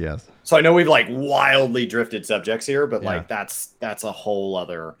goodness, yes. So I know we've, like, wildly drifted subjects here, but like, that's a whole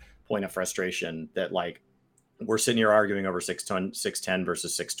other point of frustration, that, like, we're sitting here arguing over 610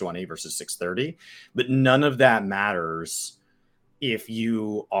 versus 620 versus 630, but none of that matters if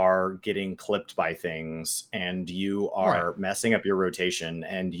you are getting clipped by things and you are messing up your rotation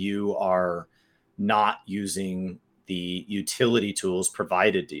and you are not using the utility tools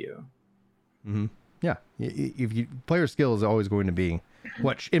provided to you. Mm-hmm. Yeah, if player skill is always going to be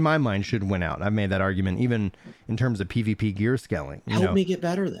what, in my mind, should win out. I've made that argument even in terms of PvP gear scaling. Help me get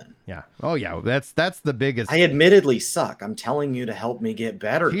better then. Yeah. Oh yeah, that's the biggest. I admittedly suck. I'm telling you to help me get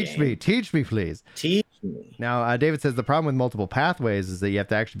better. Teach me, please. Teach me. Now, David says the problem with multiple pathways is that you have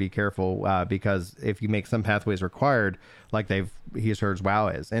to actually be careful because if you make some pathways required, like he's heard WoW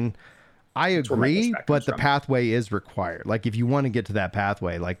is, and I agree, but the pathway is required. Like, if you want to get to that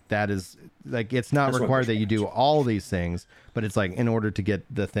pathway, like, that is, like, it's not required that you do all these things, but it's like, in order to get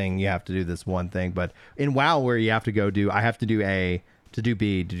the thing, you have to do this one thing. But in WoW, where you have to go I have to do A to do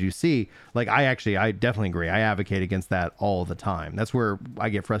B to do C, like, I definitely agree. I advocate against that all the time. That's where I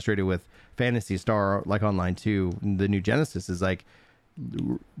get frustrated with Phantasy Star, like Online 2, the new Genesis, is like,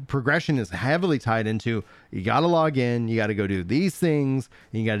 progression is heavily tied into, you got to log in, you got to go do these things,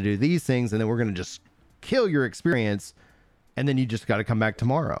 and you got to do these things, and then we're going to just kill your experience, and then you just got to come back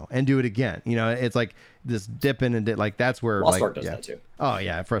tomorrow and do it again. It's like this dip in and like, that's where Lost Ark does that too. Oh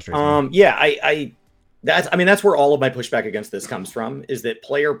yeah, it frustrates me. Yeah, that's where all of my pushback against this comes from, is that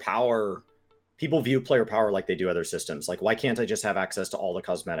player power people view player power like they do other systems. Like, why can't I just have access to all the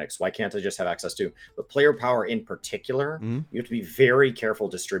cosmetics? Why can't I just have access to, but player power in particular, you have to be very careful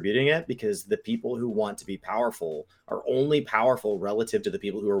distributing it, because the people who want to be powerful are only powerful relative to the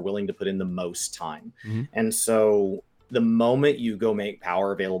people who are willing to put in the most time. And so the moment you go make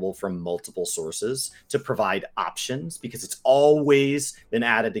power available from multiple sources to provide options, because it's always been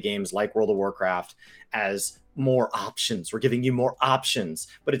added to games like World of Warcraft as more options. We're giving you more options,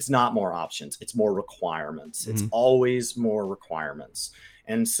 but it's not more options. It's more requirements. It's always more requirements.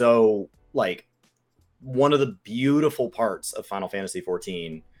 And so, like, one of the beautiful parts of Final Fantasy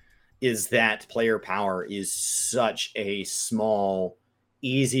 14 is that player power is such a small,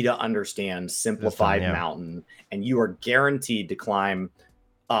 easy to understand, simplified mountain, and you are guaranteed to climb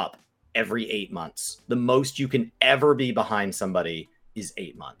up every 8 months. The most you can ever be behind somebody is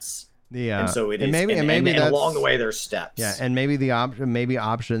 8 months. And so it is, and along the way there's steps. Yeah, and maybe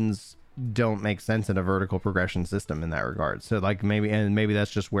options don't make sense in a vertical progression system in that regard. So like maybe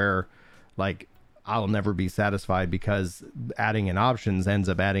that's just where, like, I'll never be satisfied, because adding in options ends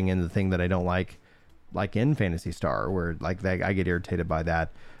up adding in the thing that I don't like in Phantasy Star, where like I get irritated by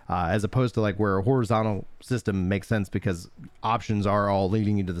that, as opposed to like where a horizontal system makes sense because options are all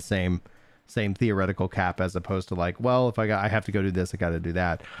leading you to the same theoretical cap, as opposed to like, well, if I have to go do this, I got to do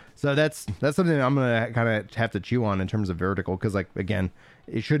that. So that's something I'm gonna kind of have to chew on in terms of vertical, because like, again,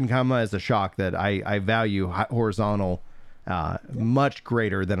 it shouldn't come as a shock that I value horizontal much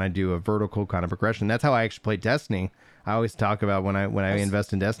greater than I do a vertical kind of progression. That's how I actually play Destiny. I always talk about when I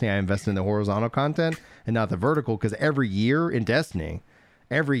invest in Destiny, I invest in the horizontal content and not the vertical, because every year in Destiny,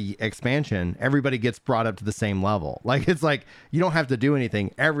 every expansion, everybody gets brought up to the same level. Like, it's like, you don't have to do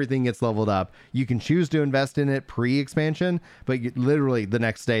anything. Everything gets leveled up. You can choose to invest in it pre-expansion, but literally the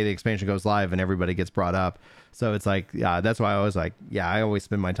next day the expansion goes live and everybody gets brought up. So it's like, that's why I was like, I always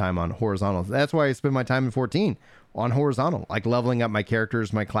spend my time on horizontal. That's why I spend my time in 14 on horizontal, like leveling up my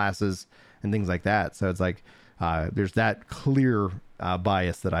characters, my classes, and things like that. So it's like, there's that clear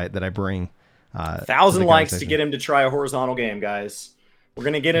bias that I bring. 1,000 likes to get him to try a horizontal game, guys. We're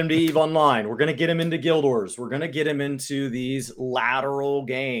going to get him to EVE Online. We're going to get him into Guild Wars. We're going to get him into these lateral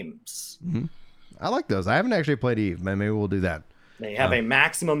games. I like those. I haven't actually played EVE, but maybe we'll do that. They have a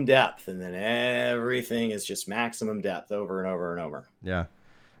maximum depth, and then everything is just maximum depth over and over and over. Yeah.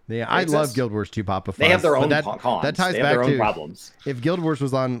 I love Guild Wars 2 Papa Fuzz. They have their own cons. That ties they back have their own to problems. If Guild Wars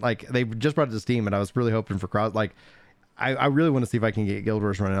was on, like, they just brought it to Steam, and I was really hoping for cross, like, I really want to see if I can get Guild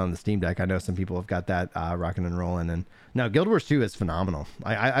Wars running on the Steam Deck. I know some people have got that rocking and rolling, and no, Guild Wars 2 is phenomenal.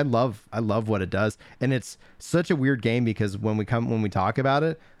 I love what it does, and it's such a weird game, because when we talk about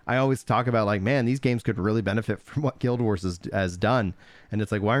it, I always talk about, like, man, these games could really benefit from what Guild Wars has done, and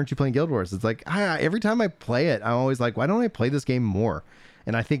it's like, why aren't you playing Guild Wars? It's like, every time I play it, I'm always like, why don't I play this game more?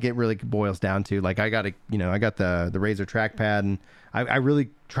 And I think it really boils down to, like, I got the Razer trackpad, and I really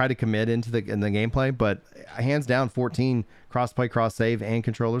try to commit in the gameplay, but hands down 14 cross-play, cross-save, and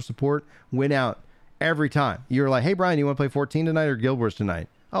controller support win out every time. You're like, hey, Brian, you want to play 14 tonight or Guild Wars tonight?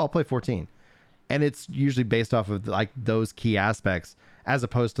 Oh, I'll play 14. And it's usually based off of, like, those key aspects, as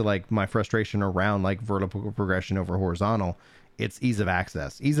opposed to, like, my frustration around, like, vertical progression over horizontal. It's ease of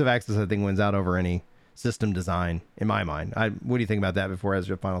access. Ease of access, I think, wins out over any system design in my mind. What do you think about that before, as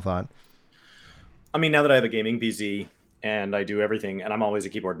your final thought? I mean, now that I have a gaming PC and I do everything, and I'm always a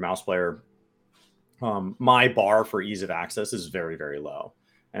keyboard and mouse player, my bar for ease of access is very, very low.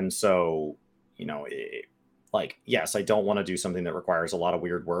 And so, yes, I don't want to do something that requires a lot of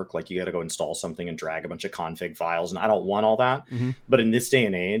weird work. Like, you got to go install something and drag a bunch of config files, and I don't want all that. But in this day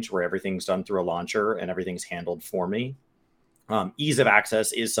and age where everything's done through a launcher and everything's handled for me, ease of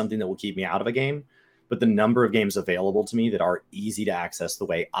access is something that will keep me out of a game. But the number of games available to me that are easy to access the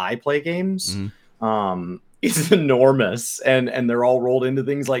way I play games is enormous. And they're all rolled into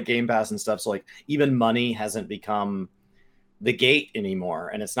things like Game Pass and stuff. So, like, even money hasn't become the gate anymore.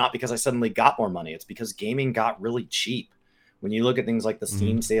 And it's not because I suddenly got more money. It's because gaming got really cheap. When you look at things like the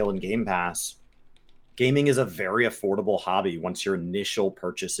Steam sale and Game Pass, gaming is a very affordable hobby once your initial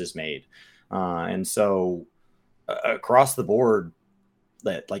purchase is made. And so across the board,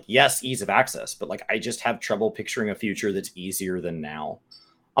 that, like, yes, ease of access, but, like, I just have trouble picturing a future that's easier than now.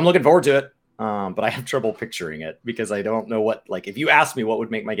 I'm looking forward to it, but I have trouble picturing it, because I don't know what, like, if you ask me what would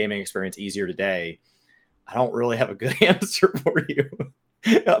make my gaming experience easier today, I don't really have a good answer for you.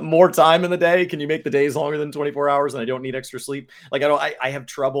 More time in the day? Can you make the days longer than 24 hours and I don't need extra sleep? Like, I have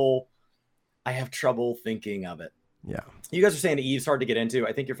trouble thinking of it. Yeah. You guys are saying Eve's hard to get into.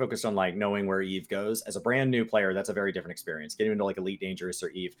 I think you're focused on, like, knowing where Eve goes. As a brand new player, that's a very different experience. Getting into, like, Elite Dangerous or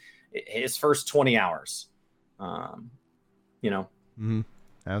Eve, his first 20 hours,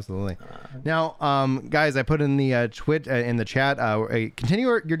 Absolutely. Now, guys, I put in the Twitch in the chat. Continue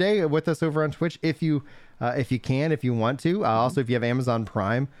your day with us over on Twitch if you can, if you want to. Also, if you have Amazon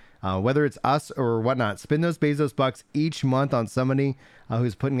Prime, whether it's us or whatnot, spend those Bezos bucks each month on somebody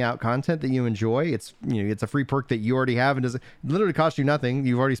who's putting out content that you enjoy. It's it's a free perk that you already have and doesn't literally cost you nothing.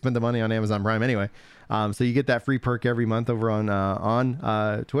 You've already spent the money on Amazon Prime anyway, so you get that free perk every month over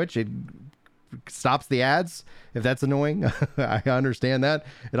on Twitch. It stops the ads if that's annoying. I understand that.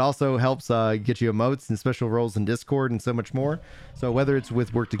 It also helps get you emotes and special roles in Discord and so much more. So whether it's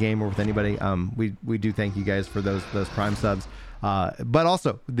with Work to Game or with anybody, we do thank you guys for those Prime subs. But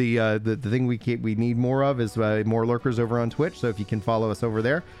also the thing we need more of is more lurkers over on Twitch. So if you can follow us over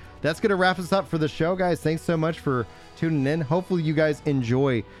there. That's going to wrap us up for the show, guys. Thanks so much for tuning in. Hopefully you guys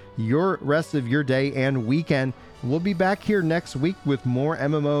enjoy your rest of your day and weekend. We'll be back here next week with more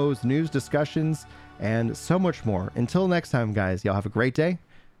MMOs, news, discussions, and so much more. Until next time, guys, y'all have a great day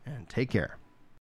and take care.